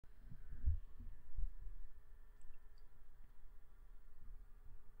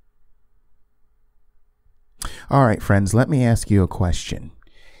All right, friends, let me ask you a question.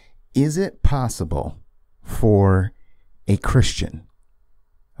 Is it possible for a Christian,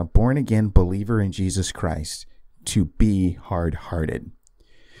 a born-again believer in Jesus Christ, to be hard-hearted?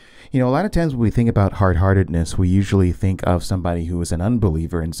 You know, a lot of times when we think about hard-heartedness, we usually think of somebody who is an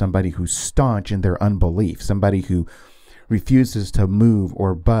unbeliever and somebody who's staunch in their unbelief, somebody who refuses to move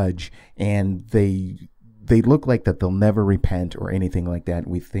or budge, and they look like that they'll never repent or anything like that.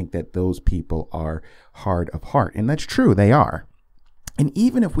 We think that those people are hard of heart, and that's true, they are. And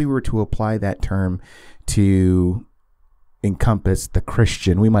even if we were to apply that term to encompass the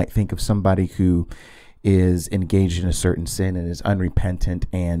Christian, we might think of somebody who is engaged in a certain sin and is unrepentant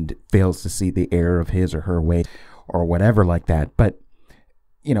and fails to see the error of his or her way or whatever like that. But,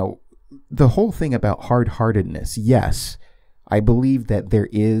 you know, the whole thing about hard-heartedness, yes, I believe that there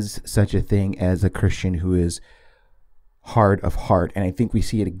is such a thing as a Christian who is hard of heart. And I think we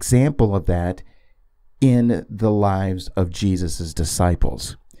see an example of that in the lives of Jesus's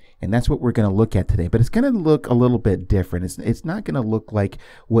disciples. And that's what we're going to look at today. But it's going to look a little bit different. It's not going to look like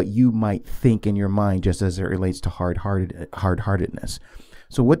what you might think in your mind just as it relates to hard-heartedness.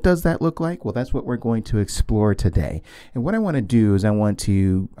 So what does that look like? Well, that's what we're going to explore today. And what I want to do is I want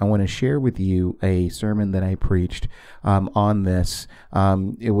to share with you a sermon that I preached on this.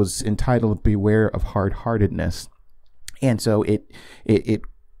 It was entitled "Beware of Hard-Heartedness." And so it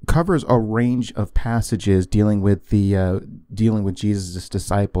covers a range of passages dealing with Jesus'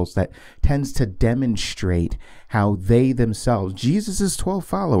 disciples that tends to demonstrate how they themselves, Jesus' 12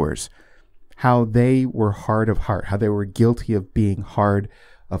 followers, how they were hard of heart, how they were guilty of being hard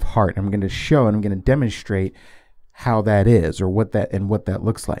of heart. I'm going to show and I'm going to demonstrate how that is, or what that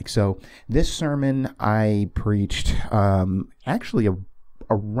looks like. So this sermon I preached actually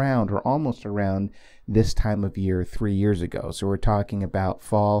around or almost around this time of year 3 years ago. So we're talking about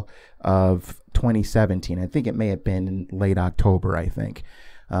fall of 2017. I think it may have been in late October,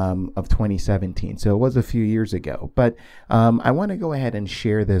 of 2017. So it was a few years ago. But I want to go ahead and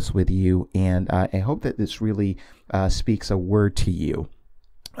share this with you, and I hope that this really speaks a word to you.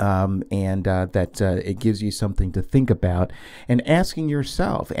 That it gives you something to think about, and asking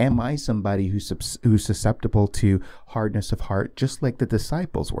yourself, am I somebody who's susceptible to hardness of heart, just like the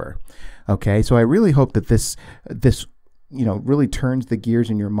disciples were? Okay, so I really hope that this really turns the gears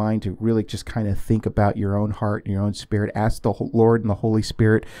in your mind to really just kind of think about your own heart and your own spirit. Ask the Lord and the Holy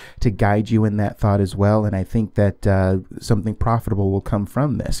Spirit to guide you in that thought as well, and I think that something profitable will come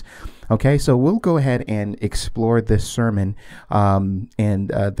from this. Okay, so we'll go ahead and explore this sermon, and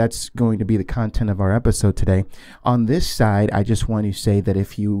that's going to be the content of our episode today. On this side, I just want to say that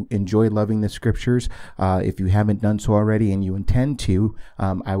if you enjoy loving the scriptures, if you haven't done so already and you intend to,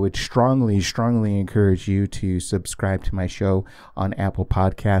 I would strongly encourage you to subscribe to my show on Apple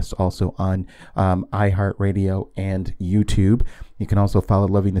Podcasts, also on iHeartRadio and YouTube. You can also follow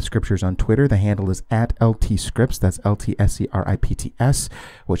Loving the Scriptures on Twitter. The handle is @LTScripts. That's LTSCRIPTS,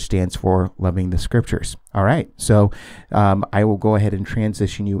 which stands for Loving the Scriptures. All right, so I will go ahead and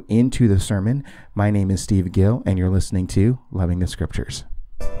transition you into the sermon. My name is Steve Gill, and you're listening to Loving the Scriptures.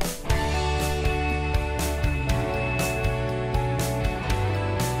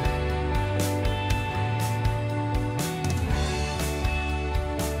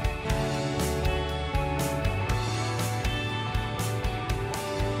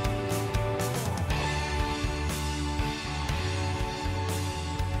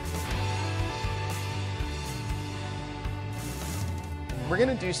 We're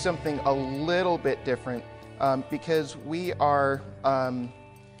going to do something a little bit different because we are,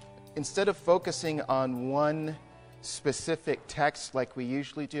 instead of focusing on one specific text like we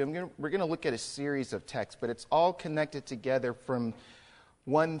usually do, we're going to look at a series of texts, but it's all connected together from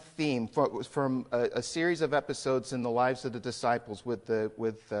one theme, from a series of episodes in the lives of the disciples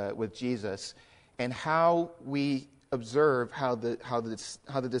with Jesus, and how we observe how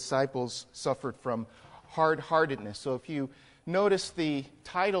the disciples suffered from hard-heartedness. So if you notice the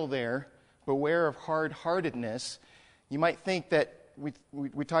title there, Beware of Hard-Heartedness, you might think that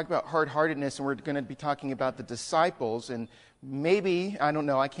we talk about hard-heartedness and we're going to be talking about the disciples, and maybe, I don't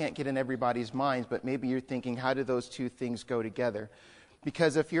know, I can't get in everybody's minds, but maybe you're thinking, how do those two things go together?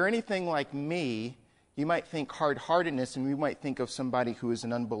 Because if you're anything like me, you might think hard-heartedness and you might think of somebody who is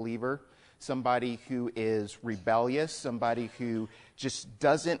an unbeliever, somebody who is rebellious, somebody who just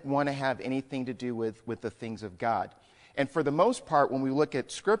doesn't want to have anything to do with the things of God. And for the most part, when we look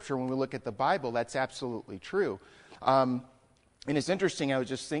at Scripture, when we look at the Bible, that's absolutely true. And it's interesting, I was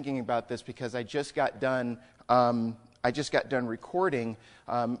just thinking about this because I just got done recording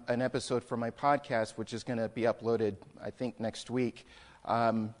an episode for my podcast, which is going to be uploaded, I think, next week.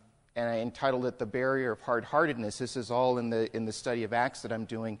 and I entitled it "The Barrier of Hard-Heartedness." This is all in the study of Acts that I'm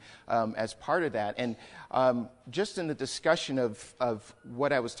doing as part of that. And just in the discussion of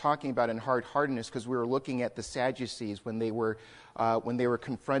what I was talking about in hard-heartedness, because we were looking at the Sadducees when they were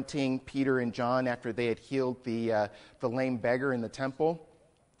confronting Peter and John after they had healed the lame beggar in the temple.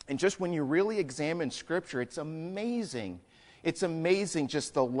 And just when you really examine Scripture, it's amazing. It's amazing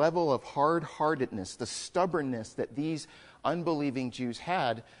just the level of hard-heartedness, the stubbornness that these unbelieving Jews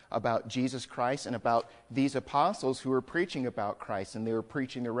had about Jesus Christ and about these apostles who were preaching about Christ, and they were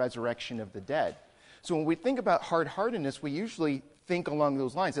preaching the resurrection of the dead. So when we think about hard-heartedness, we usually think along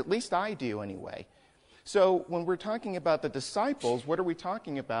those lines. At least I do anyway. So when we're talking about the disciples, what are we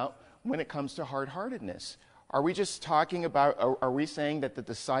talking about when it comes to hard-heartedness? Are we just talking about, are we saying that the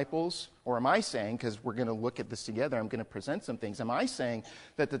disciples, or am I saying, because we're going to look at this together, I'm going to present some things, am I saying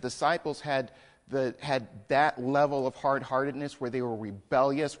that the disciples had that level of hard-heartedness where they were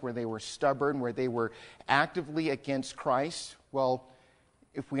rebellious, where they were stubborn, where they were actively against Christ? Well,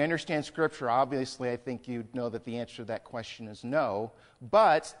 if we understand Scripture, obviously I think you'd know that the answer to that question is no,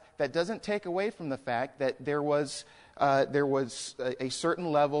 but that doesn't take away from the fact that there was a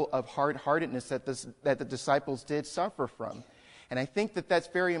certain level of hard-heartedness that the disciples did suffer from. And I think that that's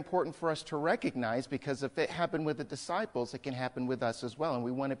very important for us to recognize, because if it happened with the disciples, it can happen with us as well. And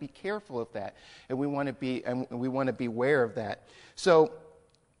we want to be careful of that. And we want to be aware of that. So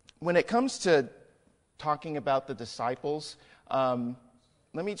when it comes to talking about the disciples,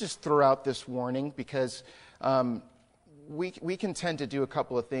 let me just throw out this warning, because we can tend to do a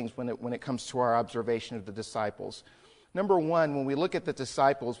couple of things when it comes to our observation of the disciples. Number one, when we look at the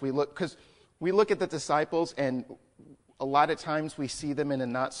disciples, we look at the disciples, and a lot of times we see them in a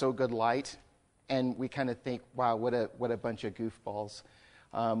not so good light, and we kind of think, wow, what a bunch of goofballs.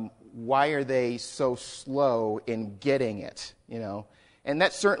 Why are they so slow in getting it? And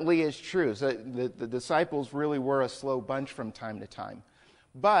that certainly is true. So the disciples really were a slow bunch from time to time.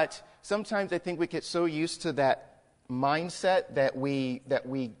 But sometimes I think we get so used to that mindset that we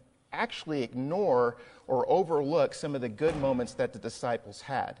actually ignore or overlook some of the good moments that the disciples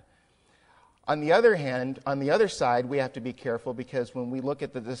had. On the other hand, on the other side, we have to be careful, because when we look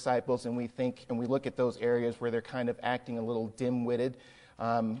at the disciples and we look at those areas where they're kind of acting a little dim-witted,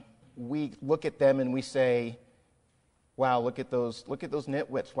 we look at them and we say, wow, look at those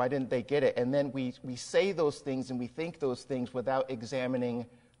nitwits. Why didn't they get it? And then we say those things and we think those things without examining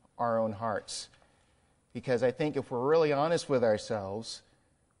our own hearts. Because I think if we're really honest with ourselves,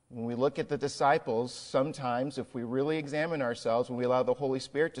 when we look at the disciples, sometimes if we really examine ourselves, when we allow the Holy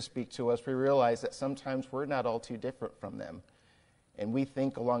Spirit to speak to us, we realize that sometimes we're not all too different from them. And we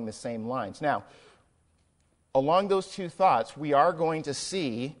think along the same lines. Now, along those two thoughts, we are going to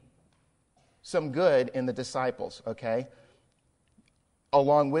see some good in the disciples, okay?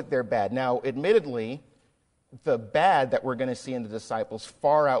 Along with their bad. Now, admittedly, the bad that we're going to see in the disciples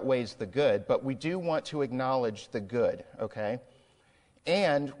far outweighs the good, but we do want to acknowledge the good, okay?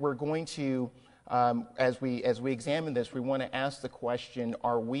 And we're going to, as we examine this, we want to ask the question,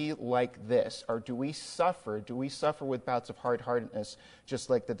 are we like this? Or do we suffer with bouts of hard-heartedness just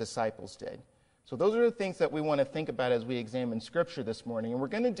like the disciples did? So those are the things that we want to think about as we examine Scripture this morning. And we're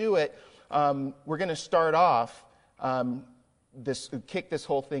going to do it, we're going to start off, kick this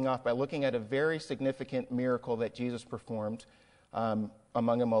whole thing off by looking at a very significant miracle that Jesus performed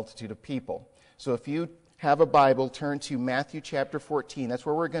among a multitude of people. So if you have a Bible, turn to Matthew chapter 14. That's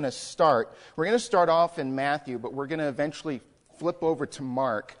where we're going to start. We're going to start off in Matthew, but we're going to eventually flip over to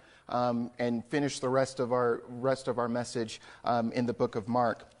Mark and finish the rest of our message in the book of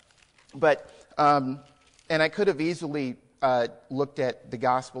Mark. But and I could have easily looked at the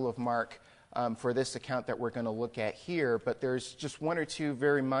Gospel of Mark for this account that we're going to look at here, but there's just one or two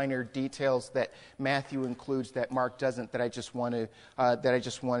very minor details that Matthew includes that Mark doesn't, that I just want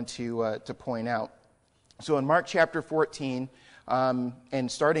to point out. So in Mark chapter 14,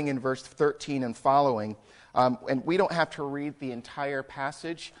 and starting in verse 13 and following, and we don't have to read the entire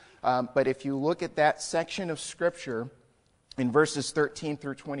passage, but if you look at that section of Scripture, in verses 13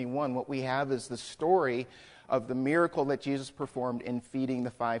 through 21, what we have is the story of the miracle that Jesus performed in feeding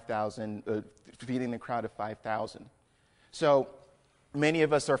the crowd of 5,000. So many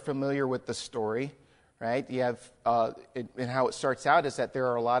of us are familiar with the story, right? You have, and how it starts out is that there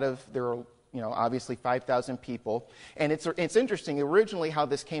are obviously 5,000 people. And it's interesting, originally how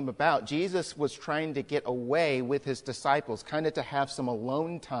this came about, Jesus was trying to get away with his disciples, kind of to have some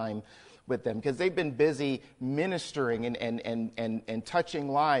alone time with them, because they've been busy ministering and touching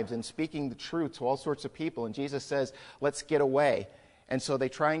lives and speaking the truth to all sorts of people. And Jesus says, let's get away. And so they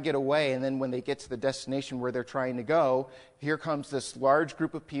try and get away, and then when they get to the destination where they're trying to go, here comes this large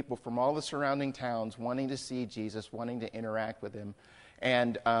group of people from all the surrounding towns wanting to see Jesus, wanting to interact with him.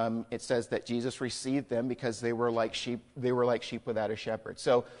 And it says that Jesus received them because they were like sheep without a shepherd.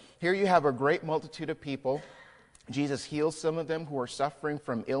 So here you have a great multitude of people. Jesus heals some of them who are suffering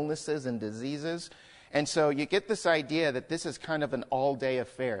from illnesses and diseases. And so you get this idea that this is kind of an all-day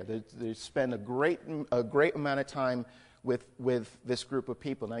affair. They spend a great amount of time with this group of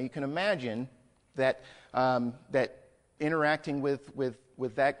people. Now you can imagine that interacting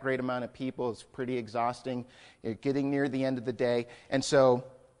with that great amount of people is pretty exhausting. You're getting near the end of the day, and so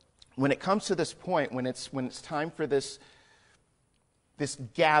when it comes to this point, when it's time for this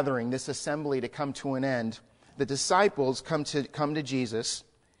gathering, this assembly to come to an end, the disciples come to Jesus.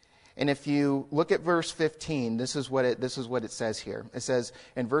 And if you look at verse 15, this is what it says here. It says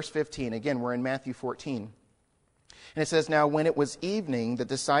in verse 15, again, we're in Matthew 14. And it says, "Now when it was evening, the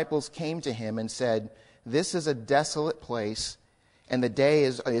disciples came to him and said, 'This is a desolate place, and the day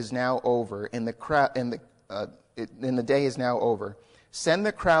is now over, and the day is now over. Send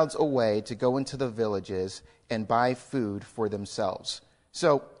the crowds away to go into the villages and buy food for themselves.'"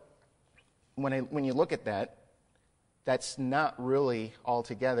 So when you look at that, that's not really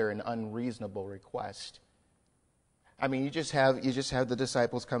altogether an unreasonable request. I mean, you just have the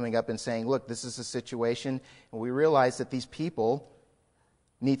disciples coming up and saying, "Look, this is a situation, and we realize that these people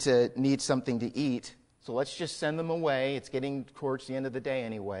need something to eat, so let's just send them away. It's getting towards the end of the day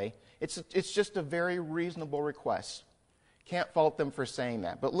anyway." It's just a very reasonable request. Can't fault them for saying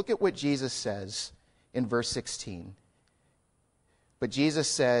that. But look at what Jesus says in verse 16. "But Jesus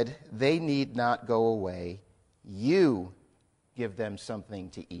said, 'They need not go away. You give them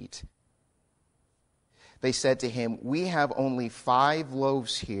something to eat.' They said to him, 'We have only 5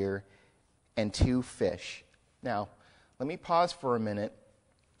 loaves here and 2 fish.'" Now, let me pause for a minute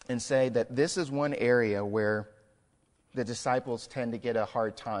and say that this is one area where the disciples tend to get a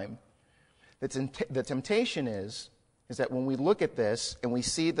hard time. The temptation is that when we look at this and we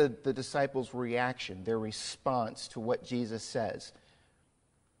see the disciples' reaction, their response to what Jesus says,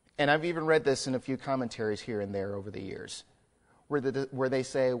 and I've even read this in a few commentaries here and there over the years, where they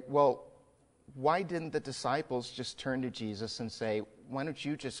say, "Well, why didn't the disciples just turn to Jesus and say, 'Why don't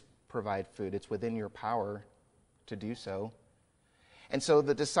you just provide food? It's within your power to do so.'" And so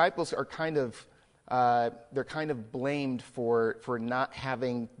the disciples are kind of blamed for not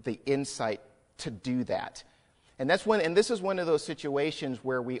having the insight to do that. And this is one of those situations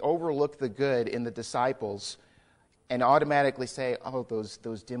where we overlook the good in the disciples and automatically say, "Oh,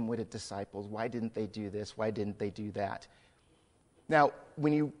 those dim-witted disciples, why didn't they do this? Why didn't they do that?" Now,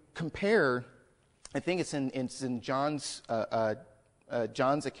 when you compare, I think it's in John's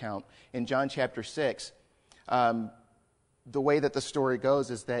account, in John chapter 6, the way that the story goes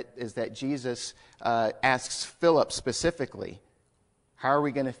is that Jesus asks Philip specifically, "How are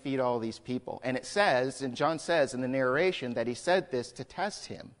we going to feed all these people?" And it says, and John says in the narration, that he said this to test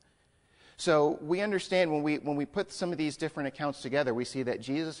him. So we understand when we put some of these different accounts together, we see that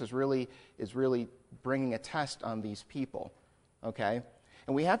Jesus is really bringing a test on these people. Okay?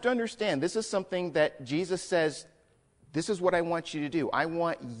 And we have to understand, this is something that Jesus says, "This is what I want you to do. I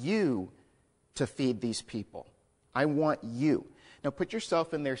want you to feed these people. I want you." Now put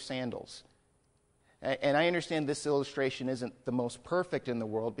yourself in their sandals. And I understand this illustration isn't the most perfect in the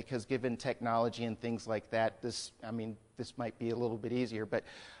world, because given technology and things like that, this might be a little bit easier. But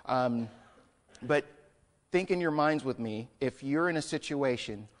think in your minds with me, if you're in a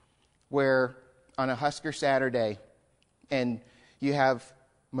situation where on a Husker Saturday and you have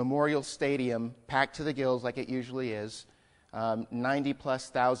Memorial Stadium packed to the gills like it usually is, 90+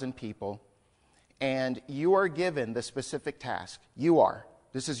 thousand people, and you are given the specific task.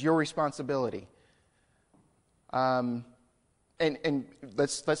 This is your responsibility. And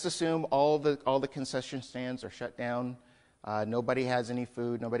let's assume all the concession stands are shut down. Nobody has any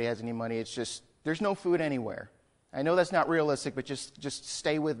food. Nobody has any money. It's just there's no food anywhere. I know that's not realistic, but just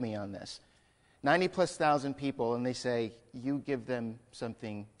stay with me on this. 90+ thousand people, and they say, "You give them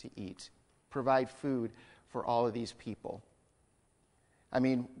something to eat. Provide food for all of these people." I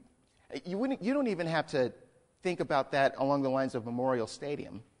mean, you don't even have to think about that along the lines of Memorial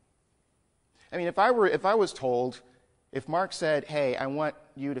Stadium. I mean, if I was told, if Mark said, "Hey, I want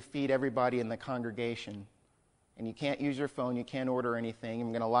you to feed everybody in the congregation, and you can't use your phone, you can't order anything,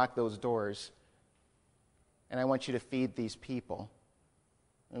 I'm going to lock those doors, and I want you to feed these people,"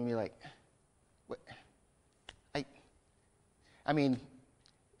 and be like, "What?" I mean,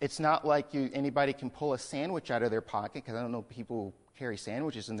 it's not like anybody can pull a sandwich out of their pocket, because I don't know people who carry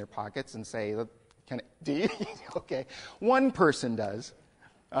sandwiches in their pockets and say, Do you? Okay. One person does.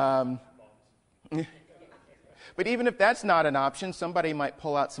 But even if that's not an option, somebody might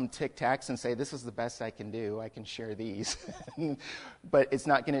pull out some Tic Tacs and say, this is the best I can do. I can share these. But it's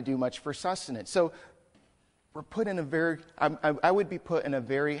not going to do much for sustenance. So we're put in a very, I would be put in a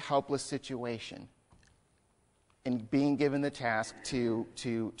very helpless situation in being given the task to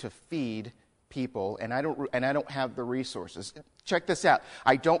feed people, and I don't have the resources. Check this out.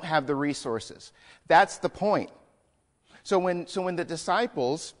 I don't have the resources. That's the point. So when the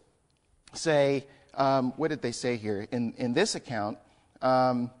disciples say, what did they say here? In this account,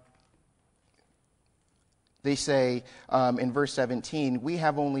 they say in verse 17, we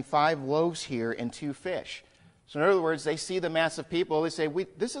have only 5 loaves here and 2 fish. So in other words, they see the mass of people. They say,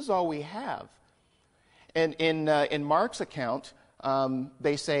 this is all we have. And in Mark's account,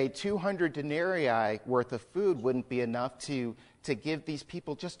 they say 200 denarii worth of food wouldn't be enough to give these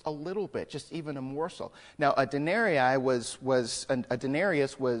people just a little bit, just even a morsel. Now, a denarius was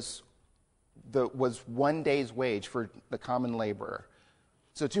 1 day's wage for the common laborer.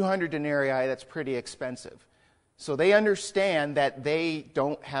 So 200 denarii, that's pretty expensive. So they understand that they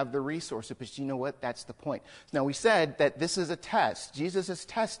don't have the resources, but you know what? That's the point. Now, we said that this is a test. Jesus is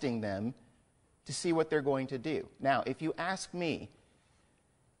testing them to see what they're going to do. Now, if you ask me,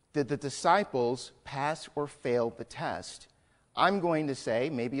 did the disciples pass or fail the test? I'm going to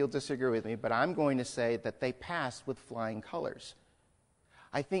say, maybe you'll disagree with me, but I'm going to say that they passed with flying colors.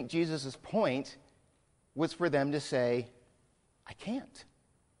 I think Jesus' point was for them to say, I can't.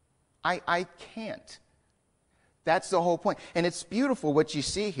 I can't. That's the whole point. And it's beautiful what you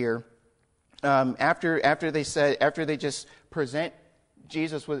see here. After they just present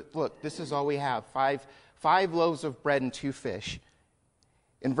Jesus with, look, this is all we have. Five loaves of bread and 2 fish.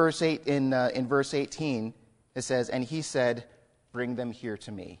 In verse 18, it says, and he said, bring them here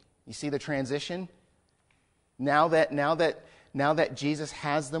to me. You see the transition? Now that Jesus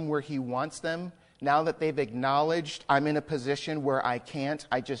has them where he wants them, now that they've acknowledged I'm in a position where I can't,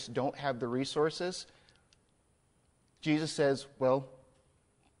 I just don't have the resources, Jesus says, well,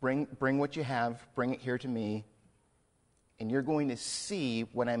 bring what you have, bring it here to me, and you're going to see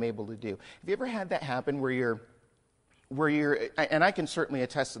what I'm able to do. Have you ever had that happen where you're, and I can certainly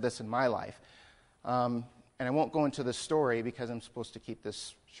attest to this in my life, and I won't go into the story because I'm supposed to keep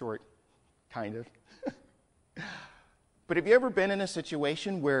this short, kind of. But have you ever been in a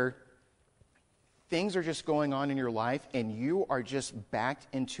situation where things are just going on in your life and you are just backed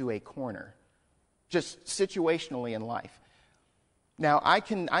into a corner, just situationally in life? Now, I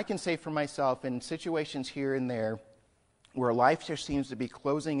can say for myself in situations here and there where life just seems to be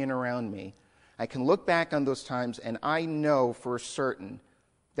closing in around me, I can look back on those times and I know for certain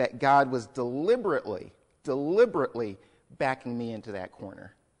that God was deliberately backing me into that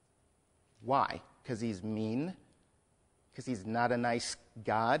corner. Why? Because he's mean? Because he's not a nice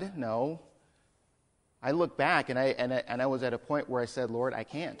God? No. I look back and I was at a point where I said, Lord, I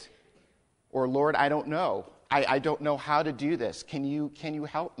can't. Or Lord, I don't know. I don't know how to do this. Can you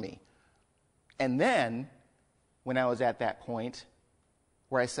help me? And then, when I was at that point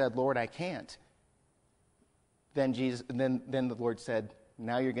where I said, Lord, I can't, then the Lord said,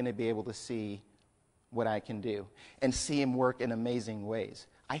 now you're going to be able to see what I can do and see him work in amazing ways.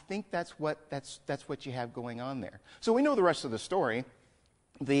 I think that's what you have going on there. So we know the rest of the story.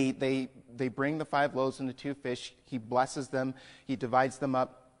 They bring the 5 loaves and the 2 fish. He blesses them. He divides them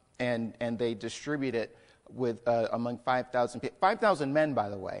up, and they distribute it with among 5,000 people. 5,000 men, by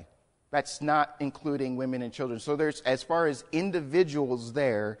the way. That's not including women and children. So there's, as far as individuals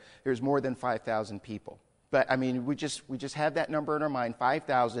there's more than 5,000 people. But I mean, we just have that number in our mind,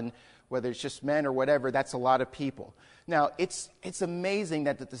 5,000. Whether it's just men or whatever, that's a lot of people. Now, it's amazing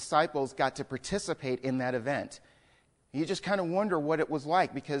that the disciples got to participate in that event. You just kind of wonder what it was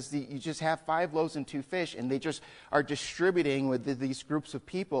like, because you just have 5 loaves and 2 fish, and they just are distributing with these groups of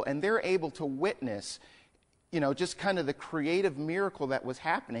people, and they're able to witness, just kind of the creative miracle that was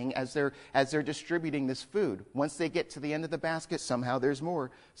happening as they're distributing this food. Once they get to the end of the basket, somehow there's more,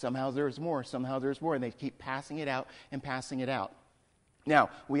 somehow there's more, somehow there's more, and they keep passing it out and passing it out.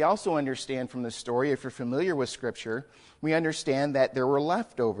 Now, we also understand from this story, if you're familiar with Scripture, we understand that there were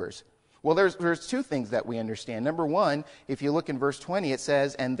leftovers. Well, there's 2 things that we understand. Number 1, if you look in verse 20, it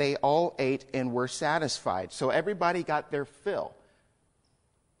says, and they all ate and were satisfied. So everybody got their fill.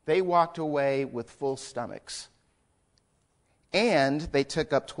 They walked away with full stomachs. And they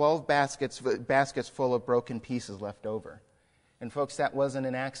took up 12 baskets full of broken pieces left over. And folks, that wasn't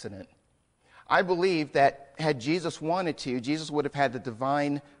an accident. I believe that had Jesus wanted to, Jesus would have had the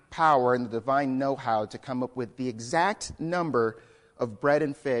divine power and the divine know-how to come up with the exact number of bread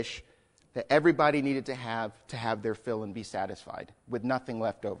and fish that everybody needed to have their fill and be satisfied with nothing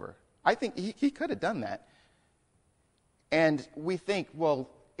left over. I think he could have done that. And we think, well,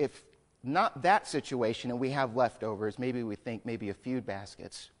 if not that situation and we have leftovers, maybe we think maybe a few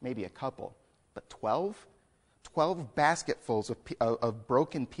baskets, maybe a couple. But 12? 12 basketfuls of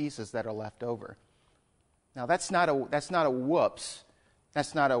broken pieces that are left over. Now that's not a whoops.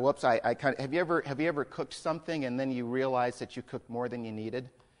 That's not a whoops. Have you ever cooked something and then you realize that you cooked more than you needed?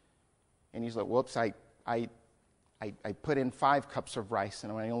 And you're like, whoops, I put in 5 cups of rice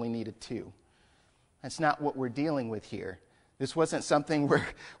and I only needed 2. That's not what we're dealing with here. This wasn't something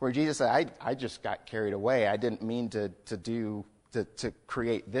where Jesus said, I just got carried away. I didn't mean to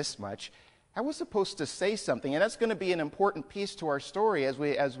create this much. I was supposed to say something, and that's going to be an important piece to our story as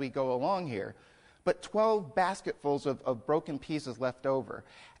we go along here. But 12 basketfuls of broken pieces left over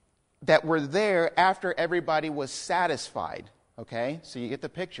that were there after everybody was satisfied. Okay? So you get the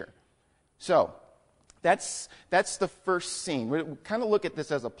picture. So that's the first scene. We kind of look at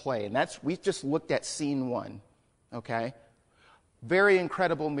this as a play, and we just looked at scene 1. Okay? Very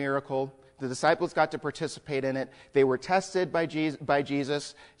incredible miracle. The disciples got to participate in it. They were tested by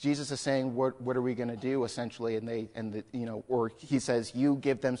Jesus. Jesus is saying, "What are we going to do?" Essentially, or he says, "You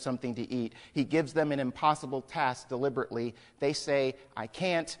give them something to eat." He gives them an impossible task deliberately. They say, "I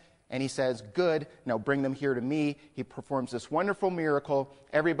can't," and he says, "Good. Now bring them here to me." He performs this wonderful miracle.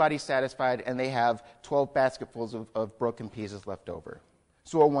 Everybody's satisfied, and they have 12 basketfuls of broken pieces left over.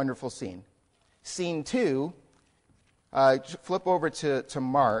 So a wonderful scene. Scene 2. Flip over to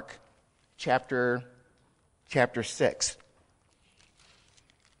Mark. Chapter 6.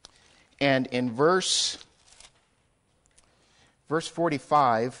 And in verse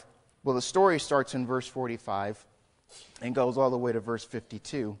 45, well, the story starts in verse 45 and goes all the way to verse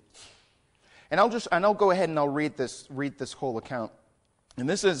 52. And I'll go ahead and I'll read this whole account. And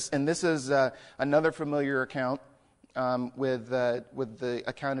this is another familiar account with the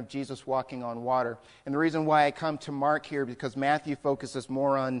account of Jesus walking on water. And the reason why I come to Mark here, because Matthew focuses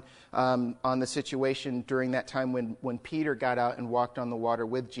more on the situation during that time when Peter got out and walked on the water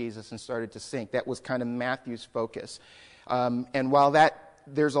with Jesus and started to sink. That was kind of Matthew's focus. And while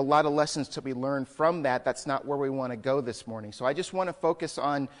there's a lot of lessons to be learned from that, that's not where we want to go this morning. So I just want to focus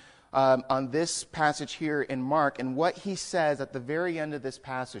on this passage here in Mark and what he says at the very end of this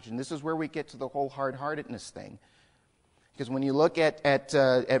passage. And this is where we get to the whole hard-heartedness thing. Because when you look at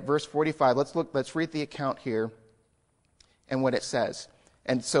verse 45, let's read the account here and what it says.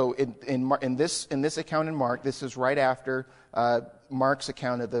 And so in this account in Mark, this is right after Mark's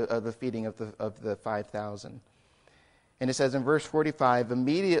account of the feeding of the 5,000. And it says in verse 45,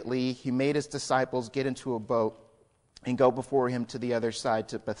 immediately he made his disciples get into a boat and go before him to the other side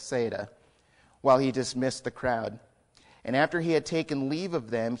to Bethsaida, while he dismissed the crowd. And after he had taken leave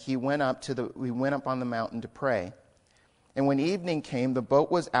of them, he went up on the mountain to pray. And when evening came, the boat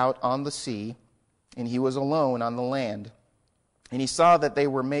was out on the sea, and he was alone on the land. And he saw that they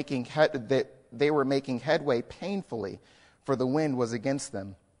were making headway painfully, for the wind was against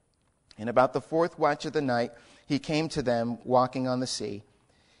them. And about the 4th watch of the night, he came to them walking on the sea.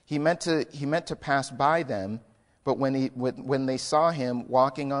 He meant to pass by them, but when they saw him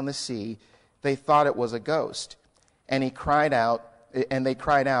walking on the sea, they thought it was a ghost. And they cried out,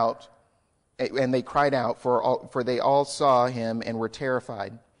 for they all saw him and were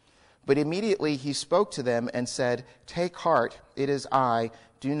terrified. But immediately he spoke to them and said, "Take heart, it is I,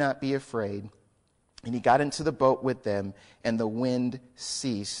 do not be afraid." And he got into the boat with them, and the wind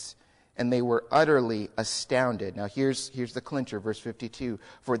ceased, and they were utterly astounded. Now here's the clincher, verse 52.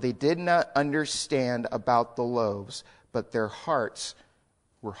 For they did not understand about the loaves, but their hearts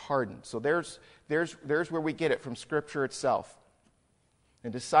were hardened. So there's where we get it from Scripture itself.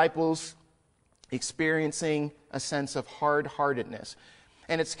 The disciples experiencing a sense of hard-heartedness.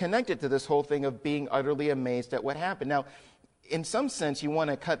 And it's connected to this whole thing of being utterly amazed at what happened. Now, in some sense, you want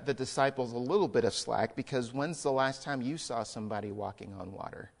to cut the disciples a little bit of slack, because when's the last time you saw somebody walking on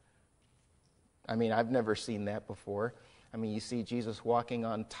water? I mean, I've never seen that before. I mean, you see Jesus walking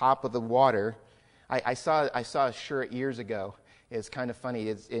on top of the water. I saw a shirt years ago. It's kind of funny.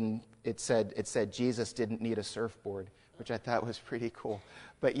 It said Jesus didn't need a surfboard, which I thought was pretty cool.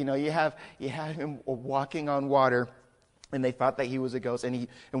 But you have him walking on water, and they thought that he was a ghost. And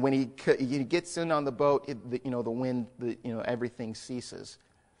when he gets in on the boat, the wind, everything ceases.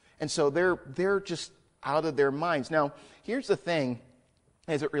 And so they're just out of their minds. Now, here's the thing,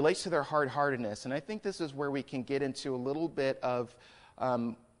 as it relates to their hard-heartedness, and I think this is where we can get into a little bit of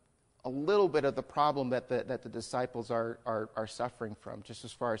the problem that the disciples are suffering from, just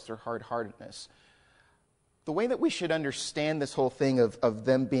as far as their hard-heartedness. The way that we should understand this whole thing of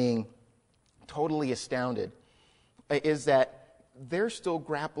them being totally astounded is that they're still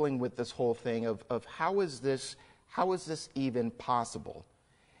grappling with this whole thing of how is this even possible?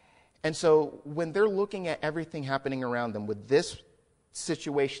 And so when they're looking at everything happening around them with this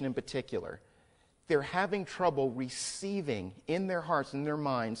situation in particular, they're having trouble receiving in their hearts and their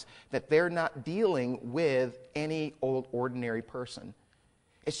minds that they're not dealing with any old ordinary person.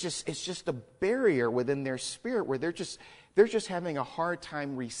 It's just a barrier within their spirit where they're just having a hard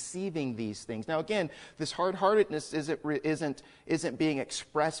time receiving these things. Now again, this hard-heartedness isn't being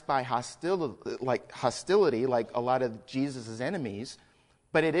expressed by hostility like a lot of Jesus' enemies,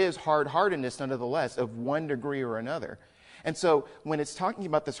 but it is hard-heartedness nonetheless of one degree or another. And so when it's talking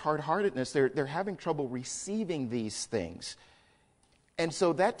about this hard-heartedness, they're having trouble receiving these things. And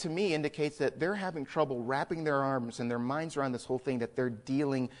so that to me indicates that they're having trouble wrapping their arms and their minds around this whole thing that they're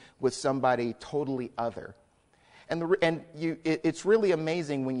dealing with somebody totally other. It's really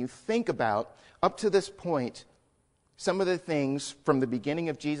amazing when you think about, up to this point, some of the things from the beginning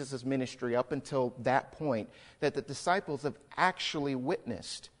of Jesus' ministry up until that point that the disciples have actually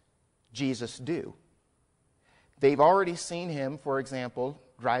witnessed Jesus do. They've already seen him, for example,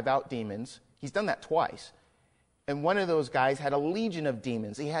 drive out demons. He's done that twice. And one of those guys had a legion of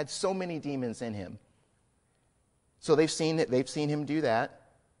demons. He had so many demons in him. So they've seen him do that.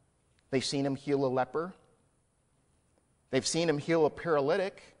 They've seen him heal a leper. They've seen him heal a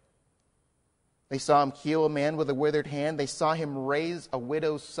paralytic. They saw him heal a man with a withered hand. They saw him raise a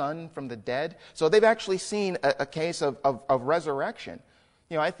widow's son from the dead. So they've actually seen a case of resurrection.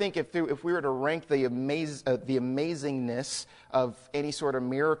 You know, I think if we were to rank the amazingness of any sort of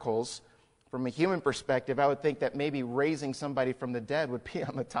miracles from a human perspective, I would think that maybe raising somebody from the dead would be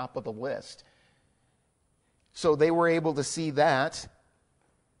on the top of the list. So they were able to see that.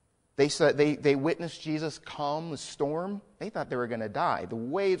 They witnessed Jesus calm the storm. They thought they were going to die. The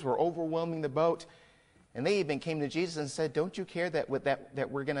waves were overwhelming the boat. And they even came to Jesus and said, "Don't you care that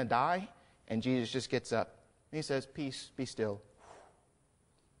we're going to die?" And Jesus just gets up. And he says, "Peace, be still."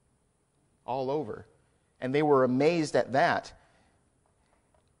 All over. And they were amazed at that.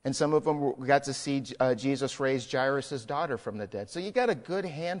 And some of them got to see Jesus raise Jairus' daughter from the dead. So you got a good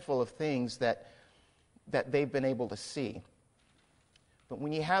handful of things that they've been able to see. But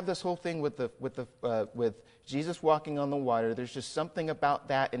when you have this whole thing with Jesus walking on the water, there's just something about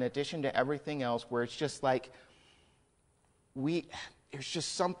that in addition to everything else where it's just like there's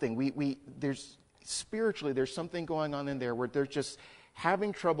just something. There's spiritually there's something going on in there where they're just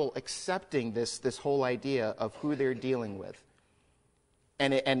having trouble accepting this whole idea of who they're dealing with.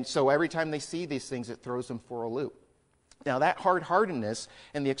 And so every time they see these things, it throws them for a loop. Now that hard-heartedness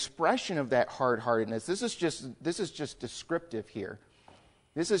and the expression of that hard-heartedness, this is just descriptive here.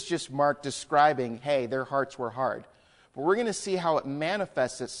 This is just Mark describing, hey, their hearts were hard. But we're going to see how it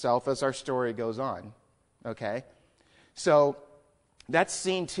manifests itself as our story goes on. Okay? So that's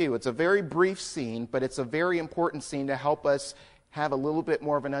scene 2. It's a very brief scene, but it's a very important scene to help us have a little bit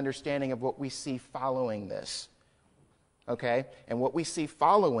more of an understanding of what we see following this. Okay? And what we see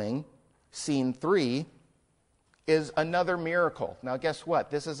following scene 3 is another miracle. Now guess what?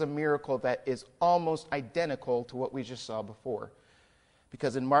 This is a miracle that is almost identical to what we just saw before.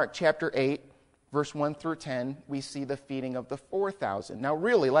 Because in Mark chapter 8, verse 1 through 10, we see the feeding of the 4,000. Now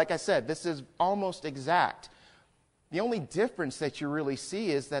really, like I said, this is almost exact. The only difference that you really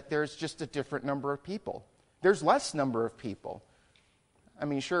see is that there's just a different number of people. There's less number of people. I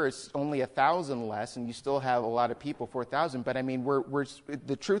mean, sure, it's only 1,000 less, and you still have a lot of people, 4,000. But I mean,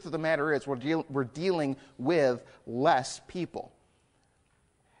 the truth of the matter is we're dealing with less people.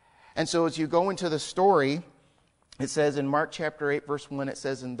 And so as you go into the story, it says in Mark chapter 8, verse 1, it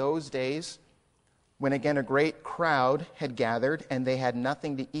says, "In those days, when again a great crowd had gathered, and they had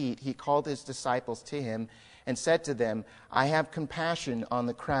nothing to eat, he called his disciples to him and said to them, 'I have compassion on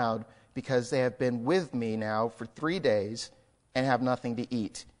the crowd, because they have been with me now for 3 days and have nothing to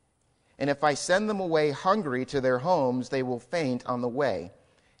eat. And if I send them away hungry to their homes, they will faint on the way.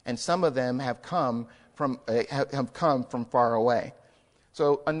 And some of them have come from far away.'"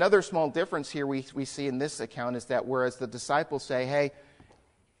 So another small difference here we see in this account is that whereas the disciples say, "Hey,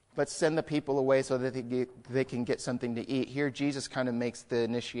 let's send the people away so that they can get something to eat," here Jesus kind of makes the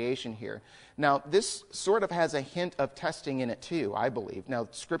initiation here. Now, this sort of has a hint of testing in it too, I believe. Now,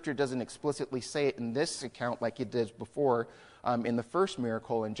 Scripture doesn't explicitly say it in this account like it did before in the first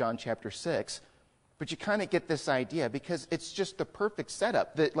miracle in John chapter 6. But you kind of get this idea because it's just the perfect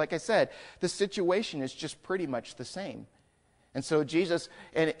setup. Like I said, the situation is just pretty much the same. And so Jesus,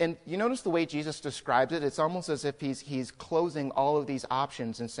 and you notice the way Jesus describes it, it's almost as if he's closing all of these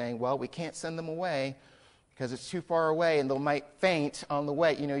options and saying, well, we can't send them away because it's too far away and they might faint on the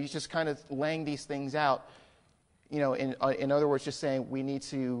way. You're just kind of laying these things out. In other words, just saying we need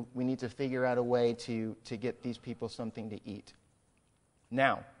to figure out a way to get these people something to eat.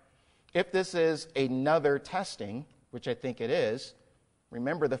 Now, if this is another testing, which I think it is,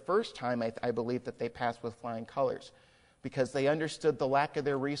 remember the first time I believe that they passed with flying colors because they understood the lack of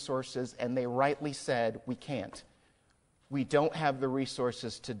their resources and they rightly said, we can't. We don't have the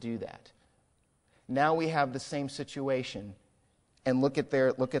resources to do that. Now we have the same situation. And look at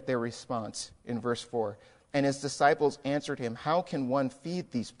their response in verse 4. And his disciples answered him, how can one feed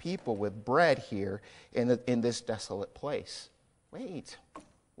these people with bread here in this desolate place? Wait,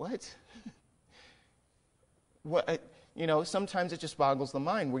 what? What? Sometimes it just boggles the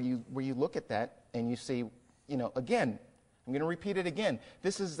mind where you look at that and you see, again, I'm going to repeat it again.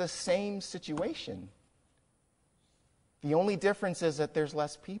 This is the same situation. The only difference is that there's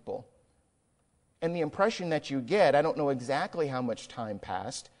less people. And the impression that you get, I don't know exactly how much time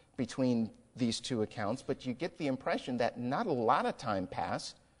passed between these two accounts, but you get the impression that not a lot of time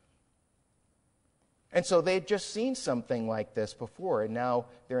passed. And so they'd just seen something like this before, and now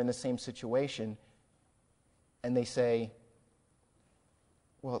they're in the same situation. And they say,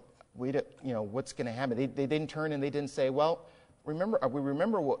 well, what's going to happen? They didn't turn and they didn't say, well, we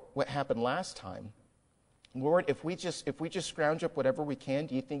remember what happened last time. Lord, if we just scrounge up whatever we can,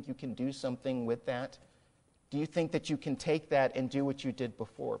 do you think you can do something with that? Do you think that you can take that and do what you did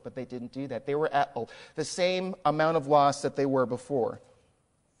before? But they didn't do that. They were at the same amount of loss that they were before.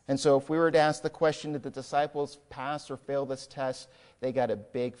 And so if we were to ask the question, did the disciples pass or fail this test, they got a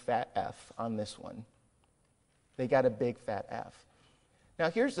big fat F on this one. They got a big fat F. Now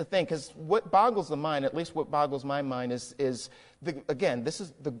here's the thing, because what boggles the mind, at least what boggles my mind, is this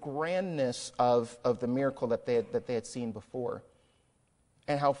is the grandness of the miracle that they had seen before,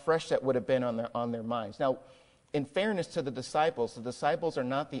 and how fresh that would have been on their minds. Now, in fairness to the disciples are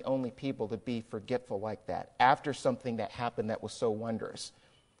not the only people to be forgetful like that after something that happened that was so wondrous.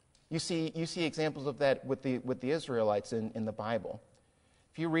 You see examples of that with the Israelites in the Bible.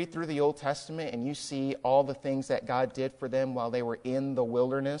 If you read through the Old Testament and you see all the things that God did for them while they were in the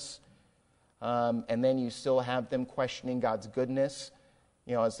wilderness, and then you still have them questioning God's goodness,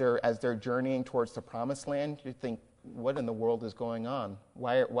 as they're journeying towards the Promised Land, you think, what in the world is going on?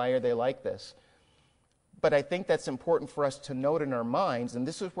 Why are they like this? But I think that's important for us to note in our minds, and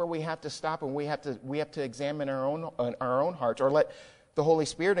this is where we have to stop and we have to examine our own hearts, or let the Holy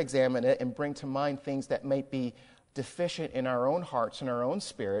Spirit examine it and bring to mind things that might be deficient in our own hearts and our own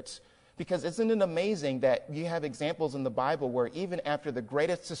spirits. Because isn't it amazing that you have examples in the Bible where even after the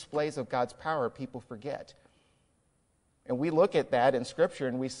greatest displays of God's power, people forget? And we look at that in Scripture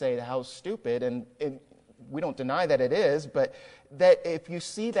and we say, how stupid, and we don't deny that it is, but that if you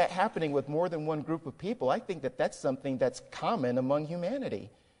see that happening with more than one group of people, I think that that's something that's common among humanity,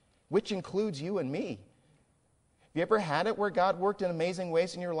 which includes you and me. Have you ever had it where God worked in amazing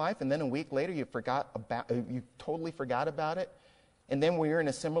ways in your life, and then a week later you totally forgot about it? And then when you're in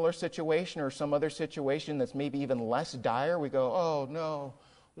a similar situation or some other situation that's maybe even less dire, we go, oh no,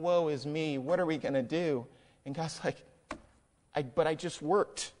 woe is me, what are we going to do? And God's like, but I just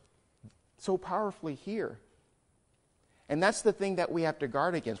worked so powerfully here. And that's the thing that we have to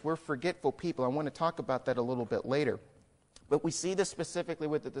guard against. We're forgetful people. I want to talk about that a little bit later. But we see this specifically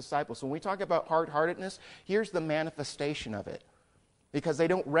with the disciples. So when we talk about hard-heartedness, here's the manifestation of it. Because they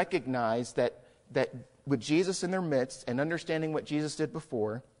don't recognize that with Jesus in their midst and understanding what Jesus did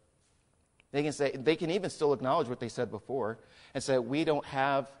before, they can even still acknowledge what they said before and say, we don't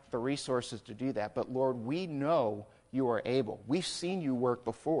have the resources to do that. But Lord, we know you are able. We've seen you work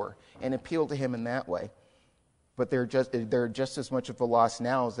before, and appeal to him in that way. But they're just as much of a loss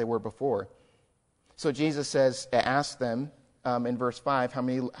now as they were before. So Jesus asks them in verse 5, how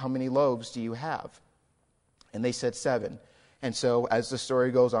many loaves do you have? And they said 7. And so as the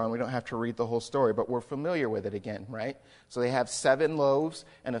story goes on, we don't have to read the whole story, but we're familiar with it again, right? So they have 7 loaves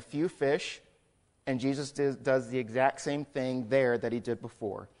and a few fish, and Jesus does the exact same thing there that he did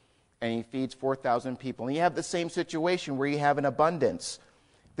before. And he feeds 4,000 people. And you have the same situation where you have an abundance.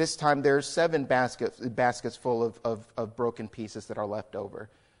 This time there's 7 baskets full of broken pieces that are left over.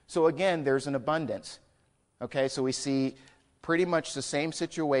 So again, there's an abundance. Okay, so we see pretty much the same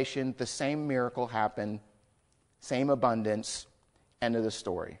situation, the same miracle happen, same abundance, end of the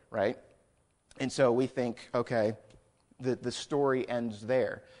story, right? And so we think, okay, the story ends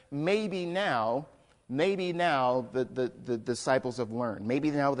there. Maybe now the disciples have learned. Maybe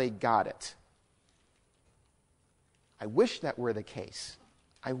now they got it. I wish that were the case.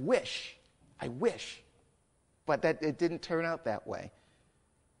 I wish. But that it didn't turn out that way.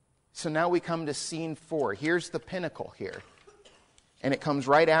 So now we come to scene 4. Here's the pinnacle here. And it comes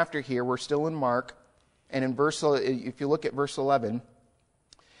right after here. We're still in Mark. And if you look at verse 11,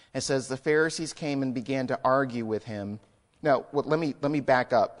 it says, the Pharisees came and began to argue with him. Now, let me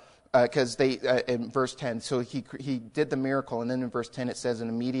back up. Because in verse 10, so he did the miracle. And then in verse 10 it says, and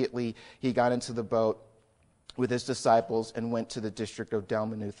immediately he got into the boat with his disciples and went to the district of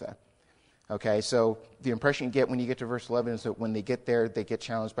Dalmanutha. Okay, so the impression you get when you get to verse 11 is that when they get there, they get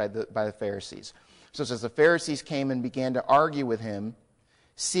challenged by the Pharisees. So it says, the Pharisees came and began to argue with him,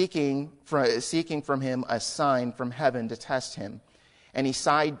 seeking from him a sign from heaven to test him. And he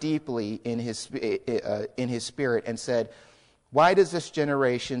sighed deeply in his spirit and said, why does this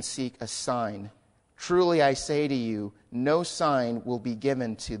generation seek a sign? Truly I say to you, no sign will be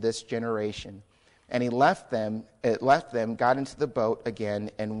given to this generation. And he left them, got into the boat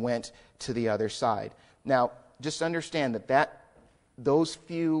again, and went to the other side. Now, just understand that those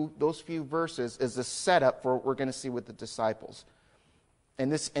few verses is a setup for what we're going to see with the disciples. And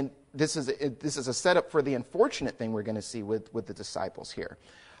this is a setup for the unfortunate thing we're going to see with the disciples here.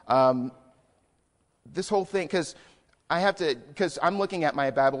 This whole thing, because I'm looking at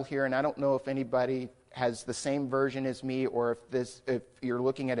my Bible here, and I don't know if anybody has the same version as me, or if you're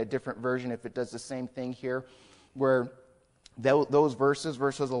looking at a different version, if it does the same thing here, where those verses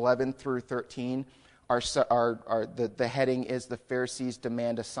 11 through 13, are the heading is the Pharisees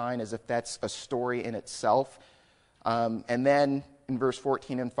demand a sign, as if that's a story in itself, and then in verse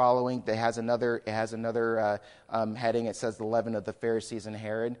 14 and following, it has another heading. It says the leaven of the Pharisees and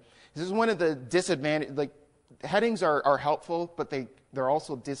Herod. This is one of the disadvantages. Like, headings are helpful, but they're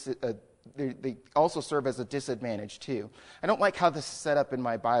also they also serve as a disadvantage too. I don't like how this is set up in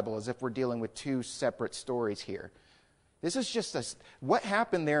my Bible, as if we're dealing with two separate stories here. This is just what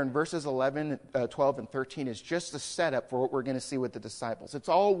happened there in verses 11, 12, and 13 is just a setup for what we're going to see with the disciples. It's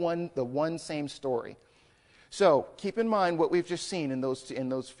all the one same story. So keep in mind what we've just seen in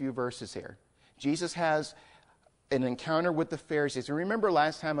those few verses here. Jesus has an encounter with the Pharisees. And remember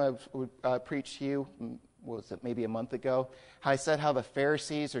last time I preached to you, was it maybe a month ago, how I said how the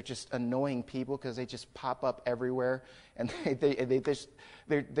Pharisees are just annoying people because they just pop up everywhere, and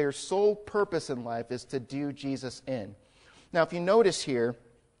their sole purpose in life is to do Jesus in. Now, if you notice here,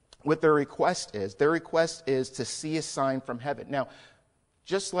 what their request is to see a sign from heaven. Now,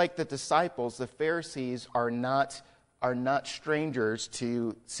 just like the disciples, the Pharisees are not strangers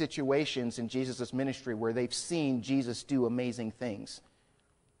to situations in Jesus' ministry where they've seen Jesus do amazing things.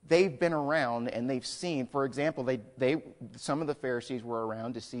 They've been around and they've seen, for example, some of the Pharisees were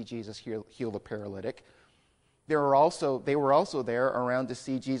around to see Jesus heal the paralytic. They were also there around to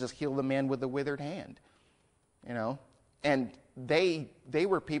see Jesus heal the man with the withered hand. You know, and they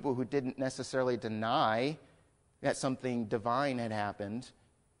were people who didn't necessarily deny that something divine had happened.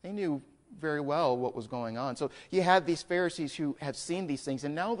 They knew very well what was going on. So you have these Pharisees who have seen these things,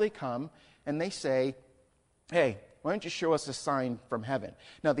 and now they come and they say, hey, why don't you show us a sign from heaven?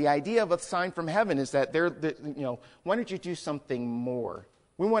 Now, the idea of a sign from heaven is that why don't you do something more?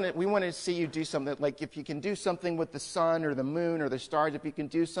 We want to see you do something, like if you can do something with the sun or the moon or the stars, if you can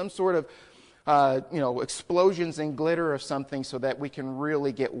do some sort of explosions and glitter of something so that we can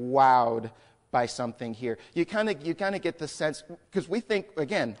really get wowed by something here. You kind of get the sense, because we think,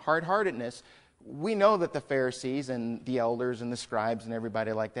 again, hard-heartedness, we know that the Pharisees and the elders and the scribes and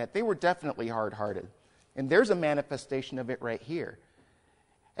everybody like that, they were definitely hard-hearted. And there's a manifestation of it right here.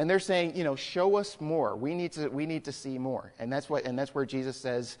 And they're saying, show us more. We need to see more. And that's where Jesus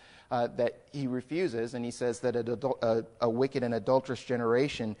says that he refuses, and he says that a wicked and adulterous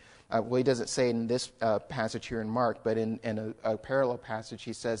generation. Well, he doesn't say it in this passage here in Mark, but in a parallel passage,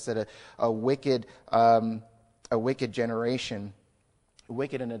 he says that a wicked generation, a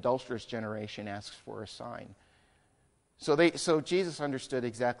wicked and adulterous generation, asks for a sign. So Jesus understood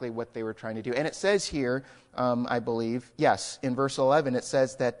exactly what they were trying to do. And it says here, I believe, yes, in verse 11, it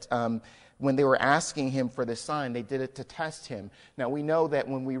says that when they were asking him for the sign, they did it to test him. Now, we know that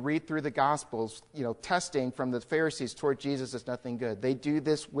when we read through the Gospels, testing from the Pharisees toward Jesus is nothing good. They do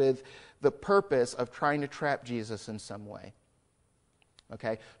this with the purpose of trying to trap Jesus in some way.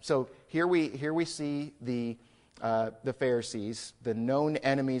 Okay? So here we see the Pharisees, the known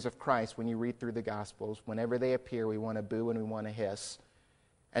enemies of Christ. When you read through the Gospels, whenever they appear, we want to boo and we want to hiss.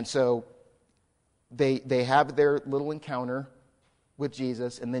 And so they have their little encounter with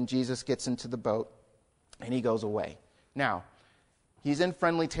Jesus, and then Jesus gets into the boat and he goes away. Now, he's in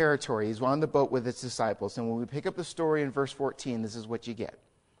friendly territory. He's on the boat with his disciples. And when we pick up the story in verse 14, this is what you get.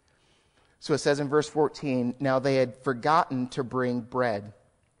 So it says in verse 14, now they had forgotten to bring bread.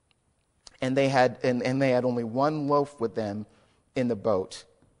 And they had only one loaf with them in the boat.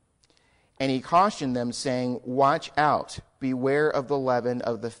 And he cautioned them, saying, "Watch out, beware of the leaven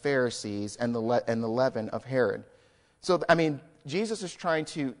of the Pharisees and the leaven of Herod." So, I mean, Jesus is trying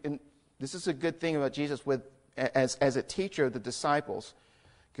to, and this is a good thing about Jesus as a teacher of the disciples,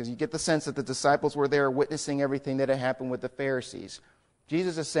 because you get the sense that the disciples were there witnessing everything that had happened with the Pharisees.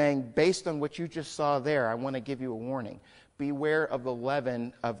 Jesus is saying, based on what you just saw there, I want to give you a warning. Beware of the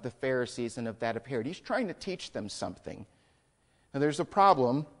leaven of the Pharisees and of that of Herod. He's trying to teach them something. Now, there's a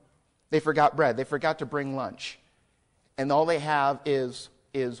problem. They forgot bread. They forgot to bring lunch. And all they have is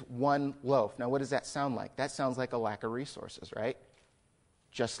one loaf. Now, what does that sound like? That sounds like a lack of resources, right?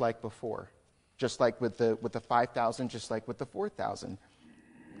 Just like before. Just like with the 5,000, just like with the 4,000.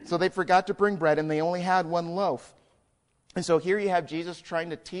 So they forgot to bring bread, and they only had one loaf. And so here you have Jesus trying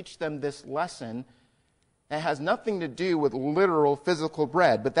to teach them this lesson that has nothing to do with literal physical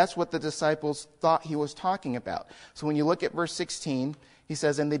bread, but that's what the disciples thought he was talking about. So when you look at verse 16, he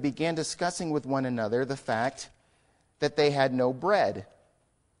says, "And they began discussing with one another the fact that they had no bread."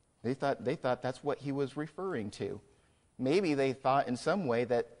 They thought that's what he was referring to. Maybe they thought in some way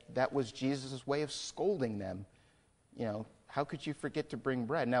that was Jesus' way of scolding them. You know, how could you forget to bring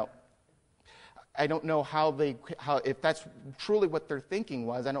bread? Now, I don't know if that's truly what their thinking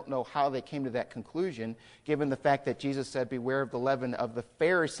was. I don't know how they came to that conclusion, given the fact that Jesus said, "Beware of the leaven of the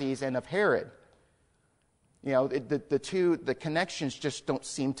Pharisees and of Herod." You know, the connections just don't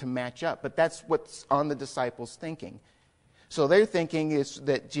seem to match up. But that's what's on the disciples' thinking. So their thinking is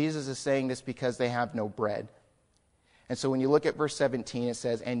that Jesus is saying this because they have no bread. And so when you look at verse 17, it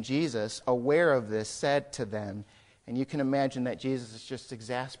says, "And Jesus, aware of this, said to them," and you can imagine that Jesus is just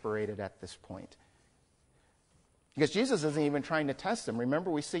exasperated at this point. Because Jesus isn't even trying to test them.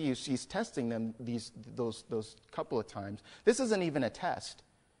 Remember, we see he's testing them those couple of times. This isn't even a test.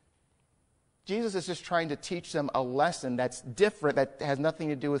 Jesus is just trying to teach them a lesson that's different, that has nothing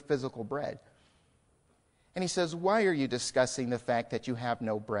to do with physical bread. And he says, "Why are you discussing the fact that you have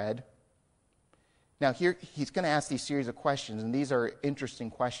no bread?" Now here, he's going to ask these series of questions, and these are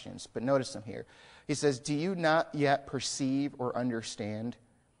interesting questions, but notice them here. He says, "Do you not yet perceive or understand?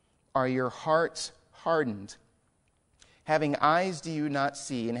 Are your hearts hardened? Having eyes, do you not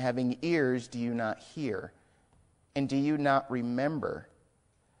see? And having ears, do you not hear? And do you not remember?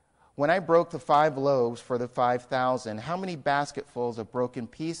 When I broke the 5 loaves for the 5,000, how many basketfuls of broken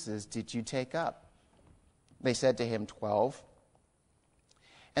pieces did you take up?" They said to him, 12.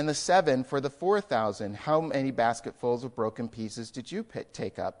 "And the 7 for the 4,000, how many basketfuls of broken pieces did you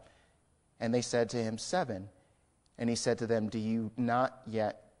take up?" And they said to him, 7. And he said to them, "Do you not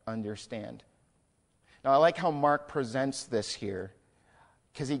yet understand?" Now, I like how Mark presents this here,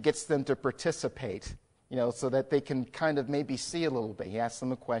 because he gets them to participate, so that they can kind of maybe see a little bit. He asks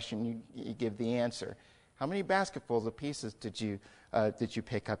them a question, you give the answer. How many basketfuls of pieces did you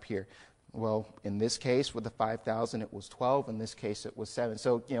pick up here? Well, in this case, with the 5,000, it was 12. In this case, it was 7.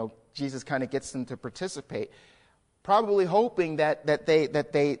 So, Jesus kind of gets them to participate, probably hoping that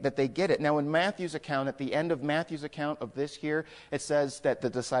they get it. Now, in Matthew's account, at the end of Matthew's account of this here, it says that the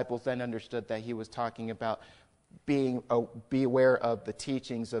disciples then understood that he was talking about be aware of the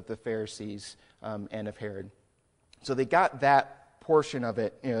teachings of the Pharisees and of Herod. So they got that portion of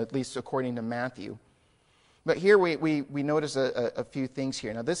it, at least according to Matthew. But here we notice a few things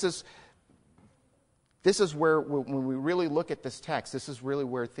here. Now, this is where, when we really look at this text, this is really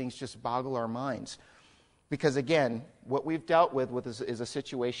where things just boggle our minds. Because again, what we've dealt with is a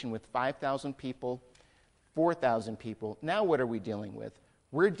situation with 5,000 people, 4,000 people. Now what are we dealing with?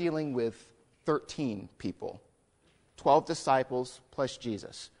 We're dealing with 13 people. 12 disciples plus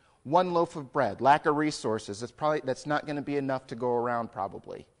Jesus. 1 loaf of bread, lack of resources. That's not going to be enough to go around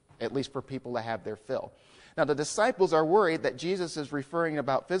probably, at least for people to have their fill. Now, the disciples are worried that Jesus is referring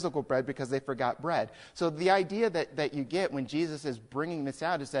about physical bread because they forgot bread. So the idea that you get when Jesus is bringing this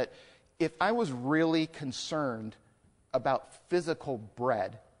out is that if I was really concerned about physical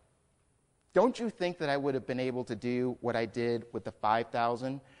bread, don't you think that I would have been able to do what I did with the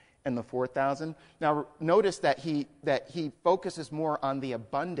 5,000 and the 4,000? Now, notice that he focuses more on the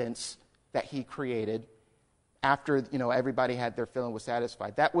abundance that he created after everybody had their fill and was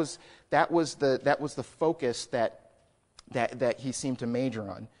satisfied. That was the focus that he seemed to major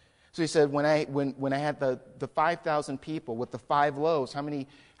on. So he said, when I had the 5,000 people with the 5 loaves, how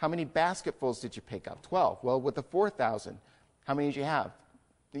many basketfuls did you pick up? 12. Well, with the 4,000, how many did you have?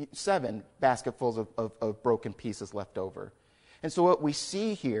 7 basketfuls of broken pieces left over. And so what we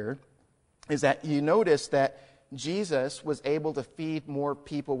see here is that you notice that Jesus was able to feed more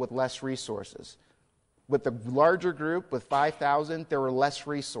people with less resources. With the larger group, with 5,000, there were less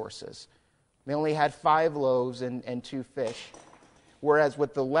resources. They only had 5 loaves and 2 fish. Whereas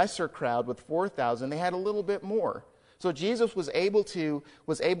with the lesser crowd, with 4,000, they had a little bit more. So Jesus was able to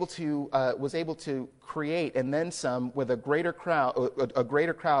create and then some with a greater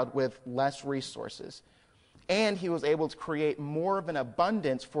crowd with less resources. And he was able to create more of an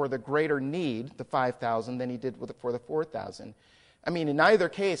abundance for the greater need, the 5,000, than he did for the 4,000. I mean, in either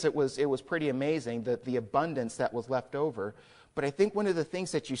case, it was pretty amazing, the abundance that was left over. But I think one of the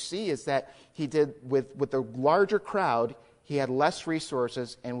things that you see is that he did with the larger crowd, he had less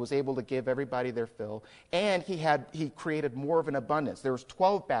resources and was able to give everybody their fill. And he created more of an abundance. There was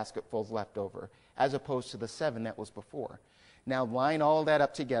 12 basketfuls left over, as opposed to the 7 that was before. Now line all that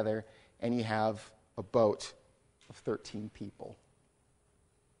up together, and you have a boat of 13 people.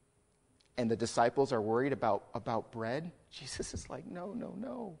 And the disciples are worried about bread. Jesus is like,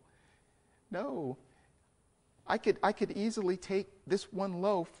 no. I could easily take this one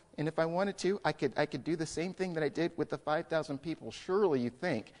loaf, and if I wanted to, I could do the same thing that I did with the 5,000 people. Surely you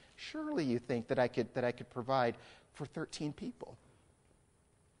think that I could provide for 13 people.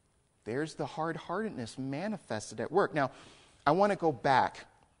 There's the hard-heartedness manifested at work. Now, I want to go back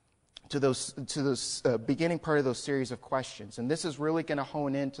to those beginning part of those series of questions, and this is really going to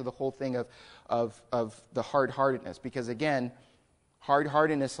hone into the whole thing of the hard-heartedness, because again,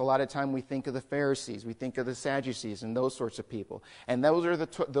 hard-heartedness, a lot of time we think of the Pharisees, we think of the Sadducees and those sorts of people. And those are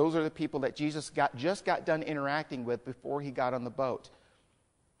the people that Jesus just got done interacting with before he got on the boat.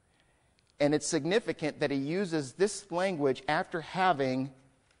 And it's significant that he uses this language after having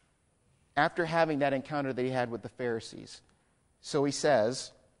that encounter that he had with the Pharisees. So he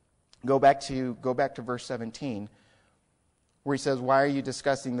says, go back to verse 17, where he says, "Why are you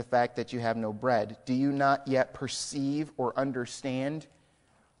discussing the fact that you have no bread? Do you not yet perceive or understand?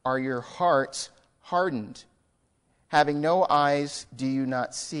 Are your hearts hardened? Having no eyes, do you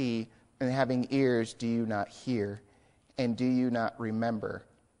not see? And having ears, do you not hear? And do you not remember?"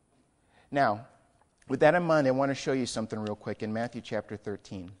 Now, with that in mind, I want to show you something real quick in Matthew chapter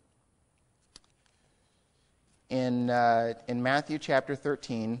 13. In Matthew chapter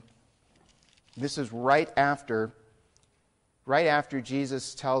 13, this is right after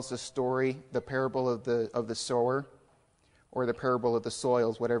Jesus tells the story, the parable of the sower, or the parable of the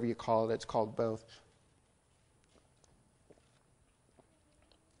soils, whatever you call it. It's called both.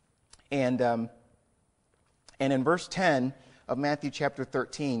 And in verse 10 of Matthew chapter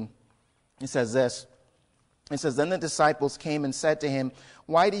 13, it says this. It says, "Then the disciples came and said to him,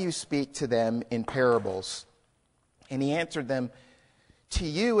 'Why do you speak to them in parables?' And he answered them, 'To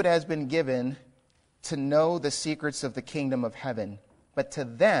you it has been given to know the secrets of the kingdom of heaven, but to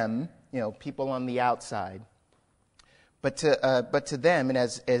them,'" people on the outside, but to them it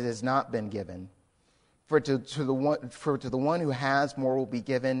has not been given. For to the one who has, more will be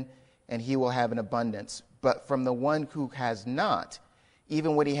given, and he will have an abundance. But from the one who has not,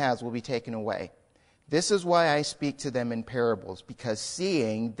 even what he has will be taken away. This is why I speak to them in parables, because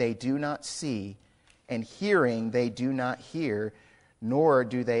seeing they do not see, and hearing they do not hear, nor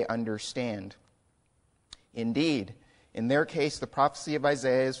do they understand. Indeed, in their case, the prophecy of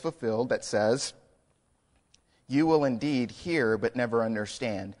Isaiah is fulfilled that says, 'You will indeed hear, but never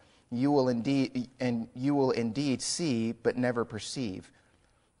understand. You will indeed see, but never perceive.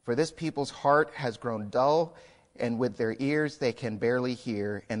 For this people's heart has grown dull, and with their ears they can barely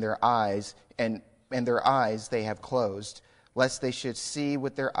hear, and their eyes they have closed, lest they should see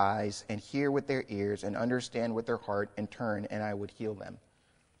with their eyes, and hear with their ears, and understand with their heart, and turn, and I would heal them.'"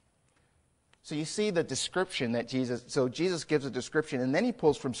 So you see the description that Jesus gives a description, and then he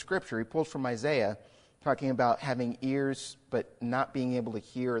pulls from Scripture, he pulls from Isaiah, talking about having ears but not being able to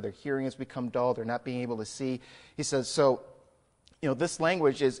hear, or their hearing has become dull, they're not being able to see. He says, this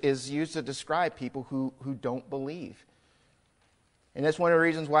language is used to describe people who don't believe. And that's one of the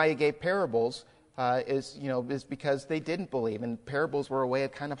reasons why he gave parables, is because they didn't believe, and parables were a way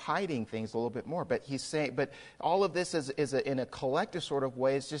of kind of hiding things a little bit more. But he's saying, but all of this is in a collective sort of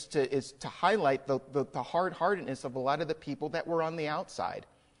way, is to highlight the hard-heartedness of a lot of the people that were on the outside,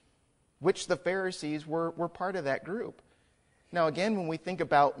 which the Pharisees were part of that group. Now, again, when we think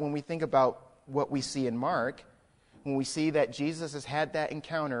about what we see in Mark, when we see that Jesus has had that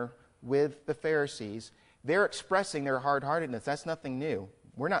encounter with the Pharisees, they're expressing their hard-heartedness. That's nothing new.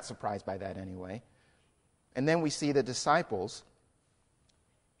 We're not surprised by that anyway. And then we see the disciples,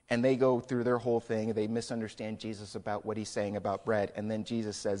 and they go through their whole thing. They misunderstand Jesus about what he's saying about bread. And then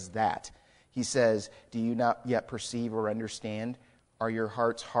Jesus says that. He says, "Do you not yet perceive or understand? Are your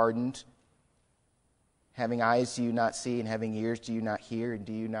hearts hardened? Having eyes do you not see, and having ears do you not hear, and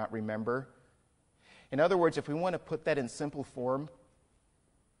do you not remember?" In other words, if we want to put that in simple form,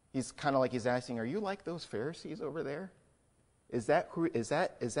 he's kind of like he's asking, are you like those Pharisees over there? Is that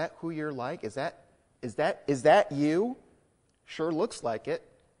who you're like? Is that you? Sure looks like it.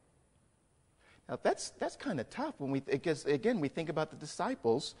 Now that's kind of tough because again we think about the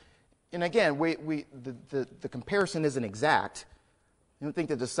disciples, and again the comparison isn't exact. I don't think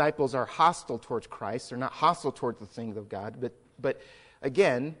the disciples are hostile towards Christ. They're not hostile towards the things of God. But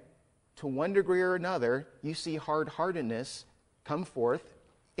again, to one degree or another, you see hard-heartedness come forth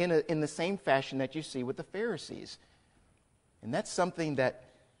in the same fashion that you see with the Pharisees. And that's something that,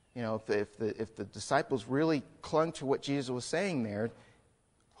 if the disciples really clung to what Jesus was saying there,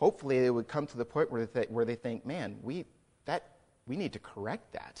 hopefully they would come to the point where they think, man, we need to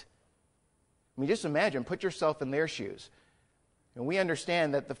correct that. I mean, just imagine, put yourself in their shoes. And we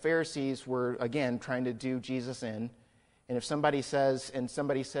understand that the Pharisees were, again, trying to do Jesus in. And if somebody says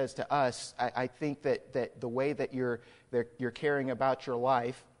to us, I think that the way that you're caring about your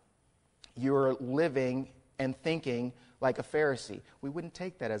life, you're living and thinking like a Pharisee, we wouldn't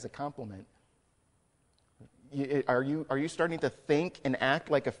take that as a compliment. Are you starting to think and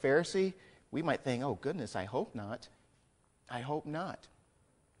act like a Pharisee? We might think, oh goodness, I hope not. I hope not.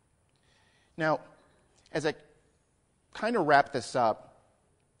 Now, as I kind of wrap this up,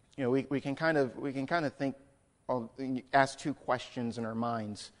 we can kind of think, ask two questions in our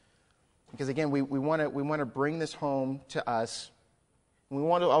minds, because again we want to bring this home to us. And we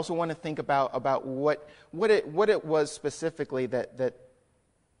also want to think about what it was specifically that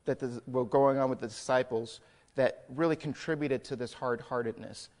was going on with the disciples that really contributed to this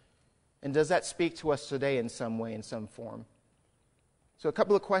hard-heartedness, and does that speak to us today in some way, in some form? So a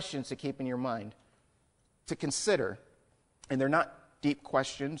couple of questions to keep in your mind, to consider. And they're not deep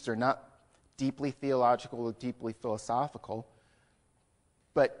questions. They're not deeply theological or deeply philosophical.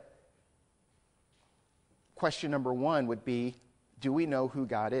 But question number one would be, do we know who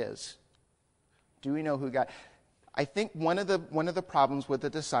God is? Do we know who God? I think one of the problems with the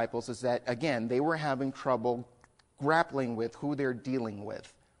disciples is that, again, they were having trouble grappling with who they're dealing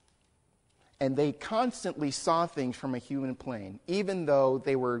with. And they constantly saw things from a human plane, even though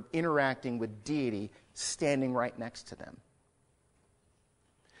they were interacting with deity standing right next to them.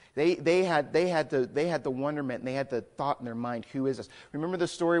 They had the wonderment, and they had the thought in their mind, who is this? Remember the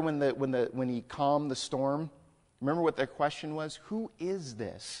story when he calmed the storm? Remember what their question was? Who is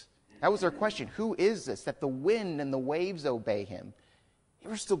this? That was their question. Who is this? That the wind and the waves obey him. They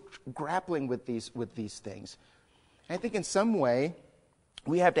were still grappling with these things. And I think in some way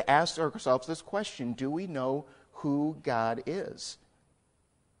we have to ask ourselves this question: do we know who God is?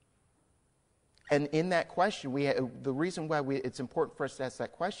 And in that question, the reason why it's important for us to ask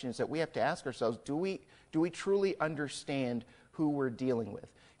that question is that we have to ask ourselves, do we truly understand who we're dealing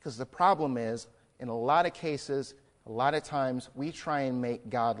with? Because the problem is, in a lot of cases, a lot of times, we try and make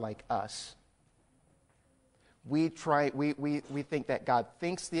God like us. We think that God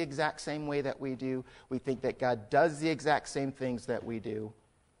thinks the exact same way that we do. We think that God does the exact same things that we do.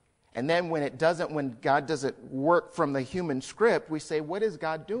 And then when God doesn't work from the human script, we say, what is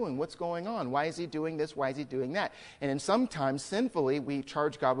God doing? What's going on? Why is he doing this? Why is he doing that? And then sometimes, sinfully, we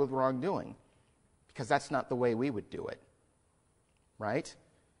charge God with wrongdoing, because that's not the way we would do it. Right?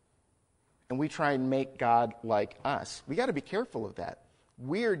 And we try and make God like us. We got to be careful of that.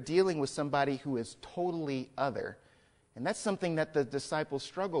 We're dealing with somebody who is totally other. And that's something that the disciples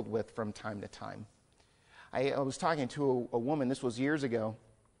struggled with from time to time. I was talking to a woman, this was years ago,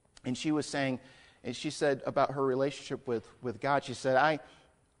 and she was saying, and she said about her relationship with God, she said,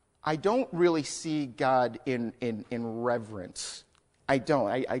 I don't really see God in reverence. I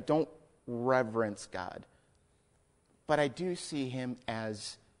don't reverence God. But I do see him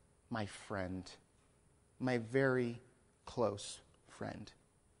as my friend, my very close friend.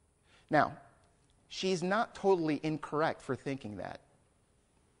 Now, she's not totally incorrect for thinking that.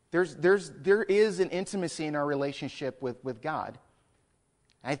 There is an intimacy in our relationship with God.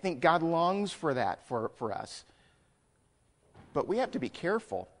 I think God longs for that for us. But we have to be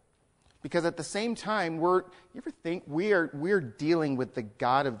careful, because at the same time, you ever think we're dealing with the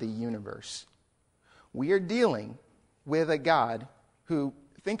God of the universe? We are dealing with a God who,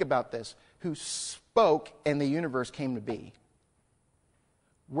 think about this, who spoke and the universe came to be.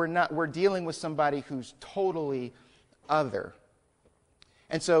 We're dealing with somebody who's totally other.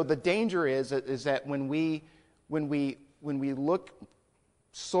 And so the danger is that when we look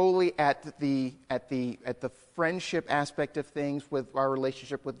solely at the friendship aspect of things with our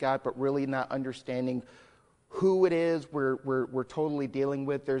relationship with God, but really not understanding who it is we're totally dealing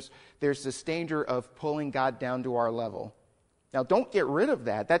with, there's this danger of pulling God down to our level. Now, don't get rid of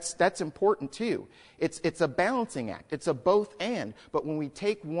that. That's important too. It's a balancing act. It's a both and. But when we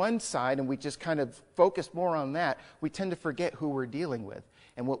take one side and we just kind of focus more on that, we tend to forget who we're dealing with.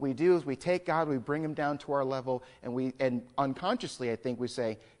 And what we do is we take God, we bring him down to our level, and unconsciously, I think, we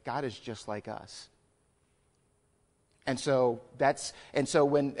say, God is just like us. And so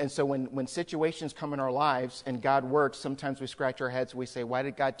when situations come in our lives and God works, sometimes we scratch our heads and we say, why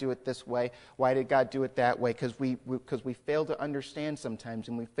did God do it this way? Why did God do it that way? Because we fail to understand sometimes,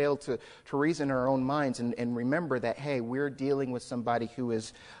 and we fail to reason in our own minds and remember that, hey, we're dealing with somebody who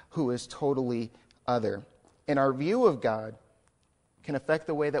is totally other. And our view of God can affect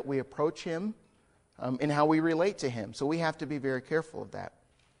the way that we approach him and how we relate to him. So we have to be very careful of that.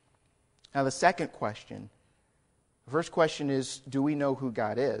 Now, the second question. The first question is, do we know who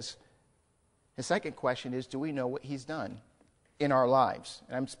God is? The second question is, do we know what he's done in our lives?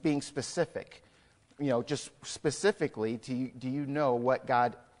 And I'm being specific. Just specifically, do you know what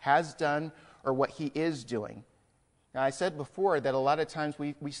God has done or what he is doing? Now, I said before that a lot of times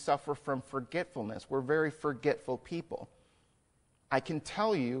we suffer from forgetfulness. We're very forgetful people. I can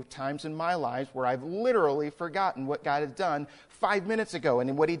tell you times in my life where I've literally forgotten what God has done 5 minutes ago,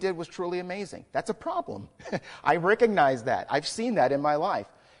 and what he did was truly amazing. That's a problem. I recognize that. I've seen that in my life.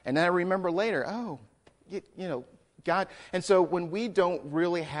 And then I remember later, God. And so when we don't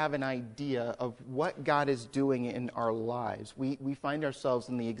really have an idea of what God is doing in our lives, we find ourselves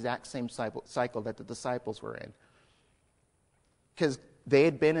in the exact same cycle that the disciples were in. Because they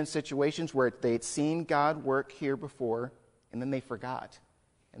had been in situations where they had seen God work here before, and then they forgot.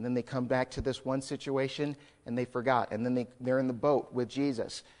 And then they come back to this one situation, and they forgot. And then they're in the boat with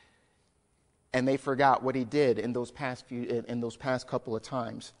Jesus, and they forgot what he did in those past couple of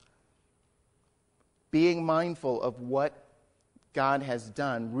times. Being mindful of what God has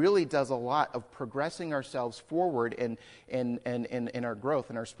done really does a lot of progressing ourselves forward in our growth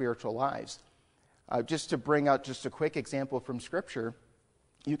in our spiritual lives. Just to bring out just a quick example from Scripture,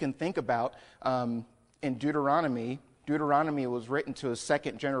 you can think about in Deuteronomy. Deuteronomy was written to a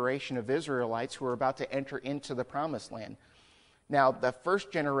second generation of Israelites who were about to enter into the Promised Land. Now, the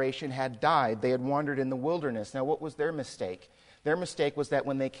first generation had died. They had wandered in the wilderness. Now, what was their mistake? Their mistake was that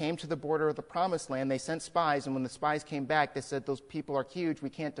when they came to the border of the Promised Land, they sent spies, and when the spies came back, they said, those people are huge,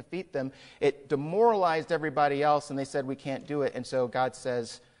 we can't defeat them. It demoralized everybody else, and they said, we can't do it. And so God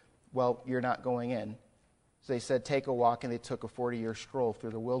says, well, you're not going in. So they said, take a walk, and they took a 40-year stroll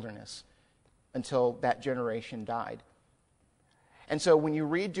through the wilderness until that generation died. And so when you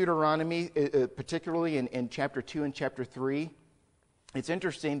read Deuteronomy, particularly in chapter 2 and chapter 3, it's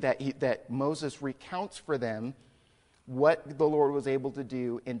interesting that Moses recounts for them what the Lord was able to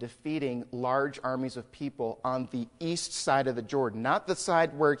do in defeating large armies of people on the east side of the Jordan, not the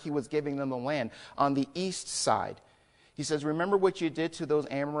side where he was giving them the land, on the east side. He says, remember what you did to those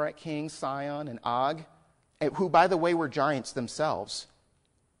Amorite kings, Sihon and Og, who, by the way, were giants themselves.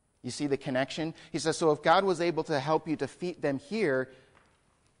 You see the connection? He says, so if God was able to help you defeat them here,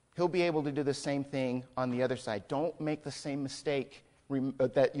 he'll be able to do the same thing on the other side. Don't make the same mistake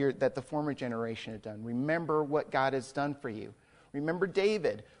that the former generation had done. Remember what God has done for you. Remember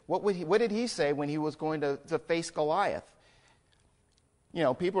David. What did he say when he was going to face Goliath?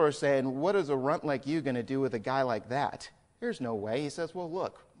 People are saying, what is a runt like you going to do with a guy like that? There's no way. He says, well,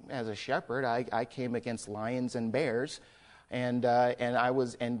 look, as a shepherd, I came against lions and bears. And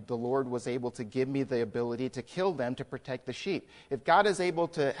the Lord was able to give me the ability to kill them to protect the sheep. If God is able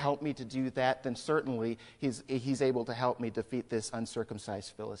to help me to do that, then certainly He's able to help me defeat this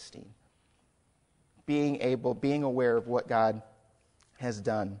uncircumcised Philistine. Being aware of what God has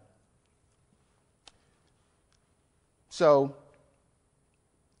done. So,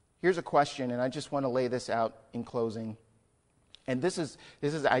 here's a question, and I just want to lay this out in closing. And this is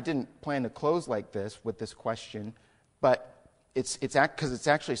I didn't plan to close like this with this question, but because it's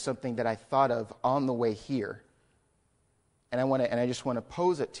actually something that I thought of on the way here, and I just want to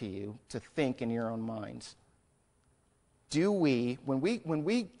pose it to you to think in your own minds. Do we, when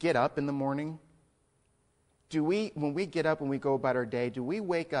we get up in the morning, when we get up and we go about our day, do we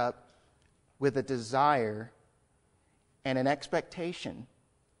wake up with a desire and an expectation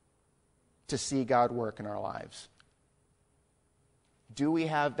to see God work in our lives? Do we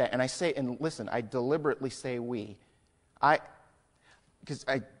have that? And I deliberately say we. Because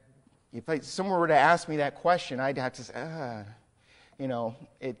if someone were to ask me that question, I'd have to say,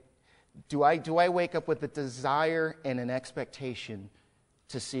 do I wake up with a desire and an expectation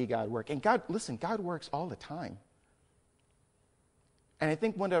to see God work? And God works all the time. And I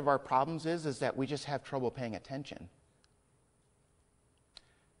think one of our problems is that we just have trouble paying attention.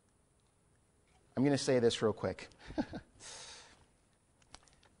 I'm going to say this real quick.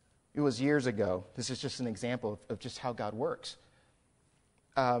 It was years ago. This is just an example of just how God works.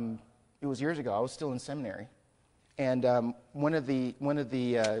 It was years ago. I was still in seminary, and one of the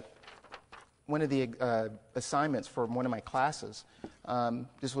assignments for one of my classes,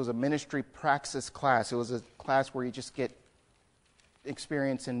 this was a ministry praxis class. It was a class where you just get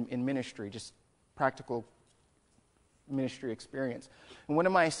experience in ministry, just practical ministry experience. And one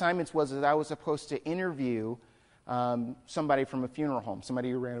of my assignments was that I was supposed to interview somebody from a funeral home, somebody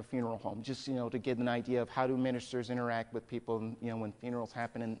who ran a funeral home, just, to get an idea of how do ministers interact with people, when funerals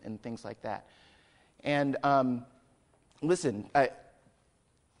happen and things like that. And listen,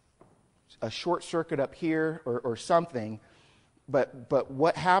 a short circuit up here or something, but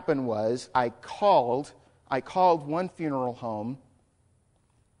what happened was I called one funeral home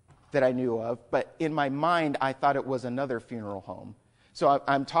that I knew of, but in my mind I thought it was another funeral home. So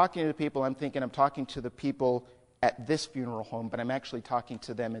I'm talking to the people, I'm thinking I'm talking to the people at this funeral home, but I'm actually talking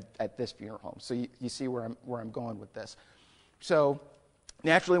to them at this funeral home. So you see where I'm going with this. So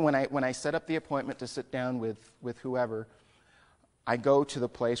naturally, when I set up the appointment to sit down with whoever, I go to the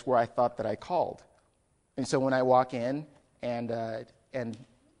place where I thought that I called. And so when I walk in and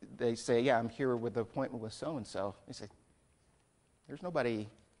they say, yeah, I'm here with the appointment with so-and-so. They say, there's nobody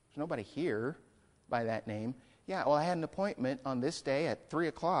here by that name. Yeah, well, I had an appointment on this day at 3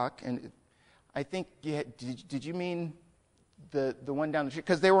 o'clock, and I think, did you mean the one down the street?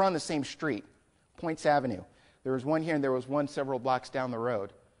 Because they were on the same street, Points Avenue. There was one here, and there was one several blocks down the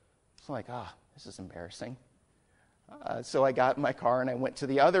road. So I'm like, this is embarrassing. So I got in my car, and I went to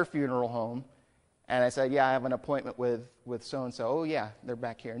the other funeral home, and I said, yeah, I have an appointment with so-and-so. Oh, yeah, they're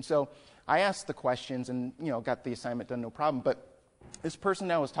back here. And so I asked the questions and, got the assignment done, no problem. But this person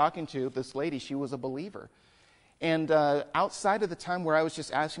I was talking to, this lady, she was a believer. And outside of the time where I was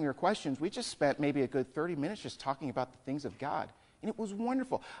just asking her questions, we just spent maybe a good 30 minutes just talking about the things of God. And it was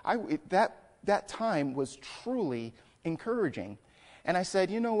wonderful. That time was truly encouraging. And I said,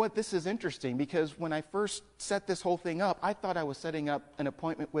 you know what, this is interesting, because when I first set this whole thing up, I thought I was setting up an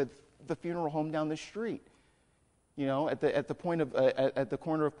appointment with the funeral home down the street, at the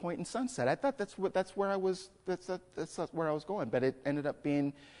corner of Point and Sunset. I thought that's where I was going, but it ended up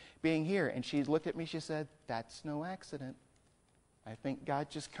being here. And she looked at me, she said, that's no accident. I think God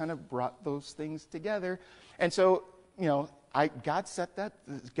just kind of brought those things together. And so, God set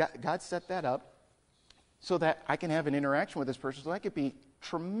that up so that I can have an interaction with this person, so I could be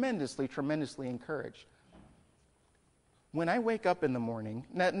tremendously, tremendously encouraged. When I wake up in the morning,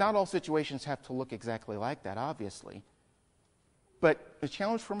 not all situations have to look exactly like that, obviously. But a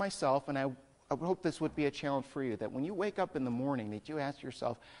challenge for myself, and I would hope this would be a challenge for you, that when you wake up in the morning, that you ask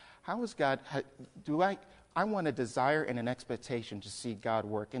yourself, how is God, I want a desire and an expectation to see God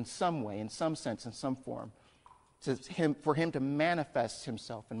work in some way, in some sense, in some form, for him to manifest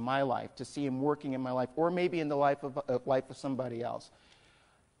himself in my life, to see him working in my life, or maybe in the life of somebody else.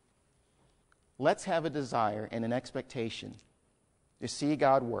 Let's have a desire and an expectation to see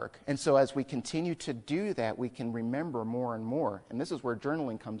God work. And so as we continue to do that, we can remember more and more. And this is where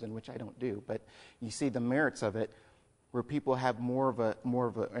journaling comes in, which I don't do, but you see the merits of it, where people have more of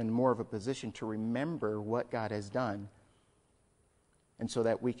a position to remember what God has done, and so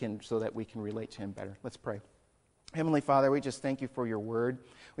that we can relate to him better. Let's pray. Heavenly Father, we just thank you for your word.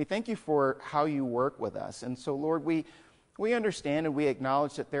 We thank you for how you work with us. And so, Lord, we understand and we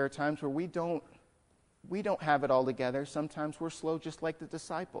acknowledge that there are times where we don't have it all together. Sometimes we're slow, just like the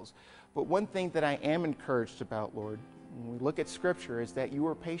disciples. But one thing that I am encouraged about, Lord, when we look at Scripture, is that you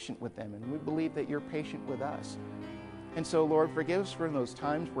are patient with them, and we believe that you're patient with us. And so, Lord, forgive us for those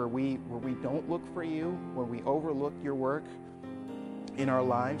times where we don't look for you, where we overlook your work in our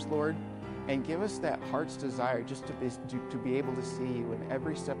lives, Lord. And give us that heart's desire just to be able to see you in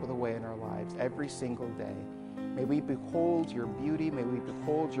every step of the way in our lives, every single day. May we behold your beauty. May we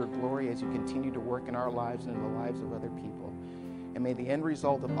behold your glory as you continue to work in our lives and in the lives of other people. And may the end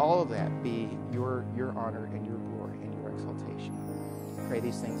result of all of that be your honor and your glory and your exaltation. I pray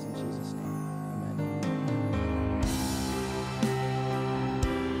these things in Jesus' name. Amen.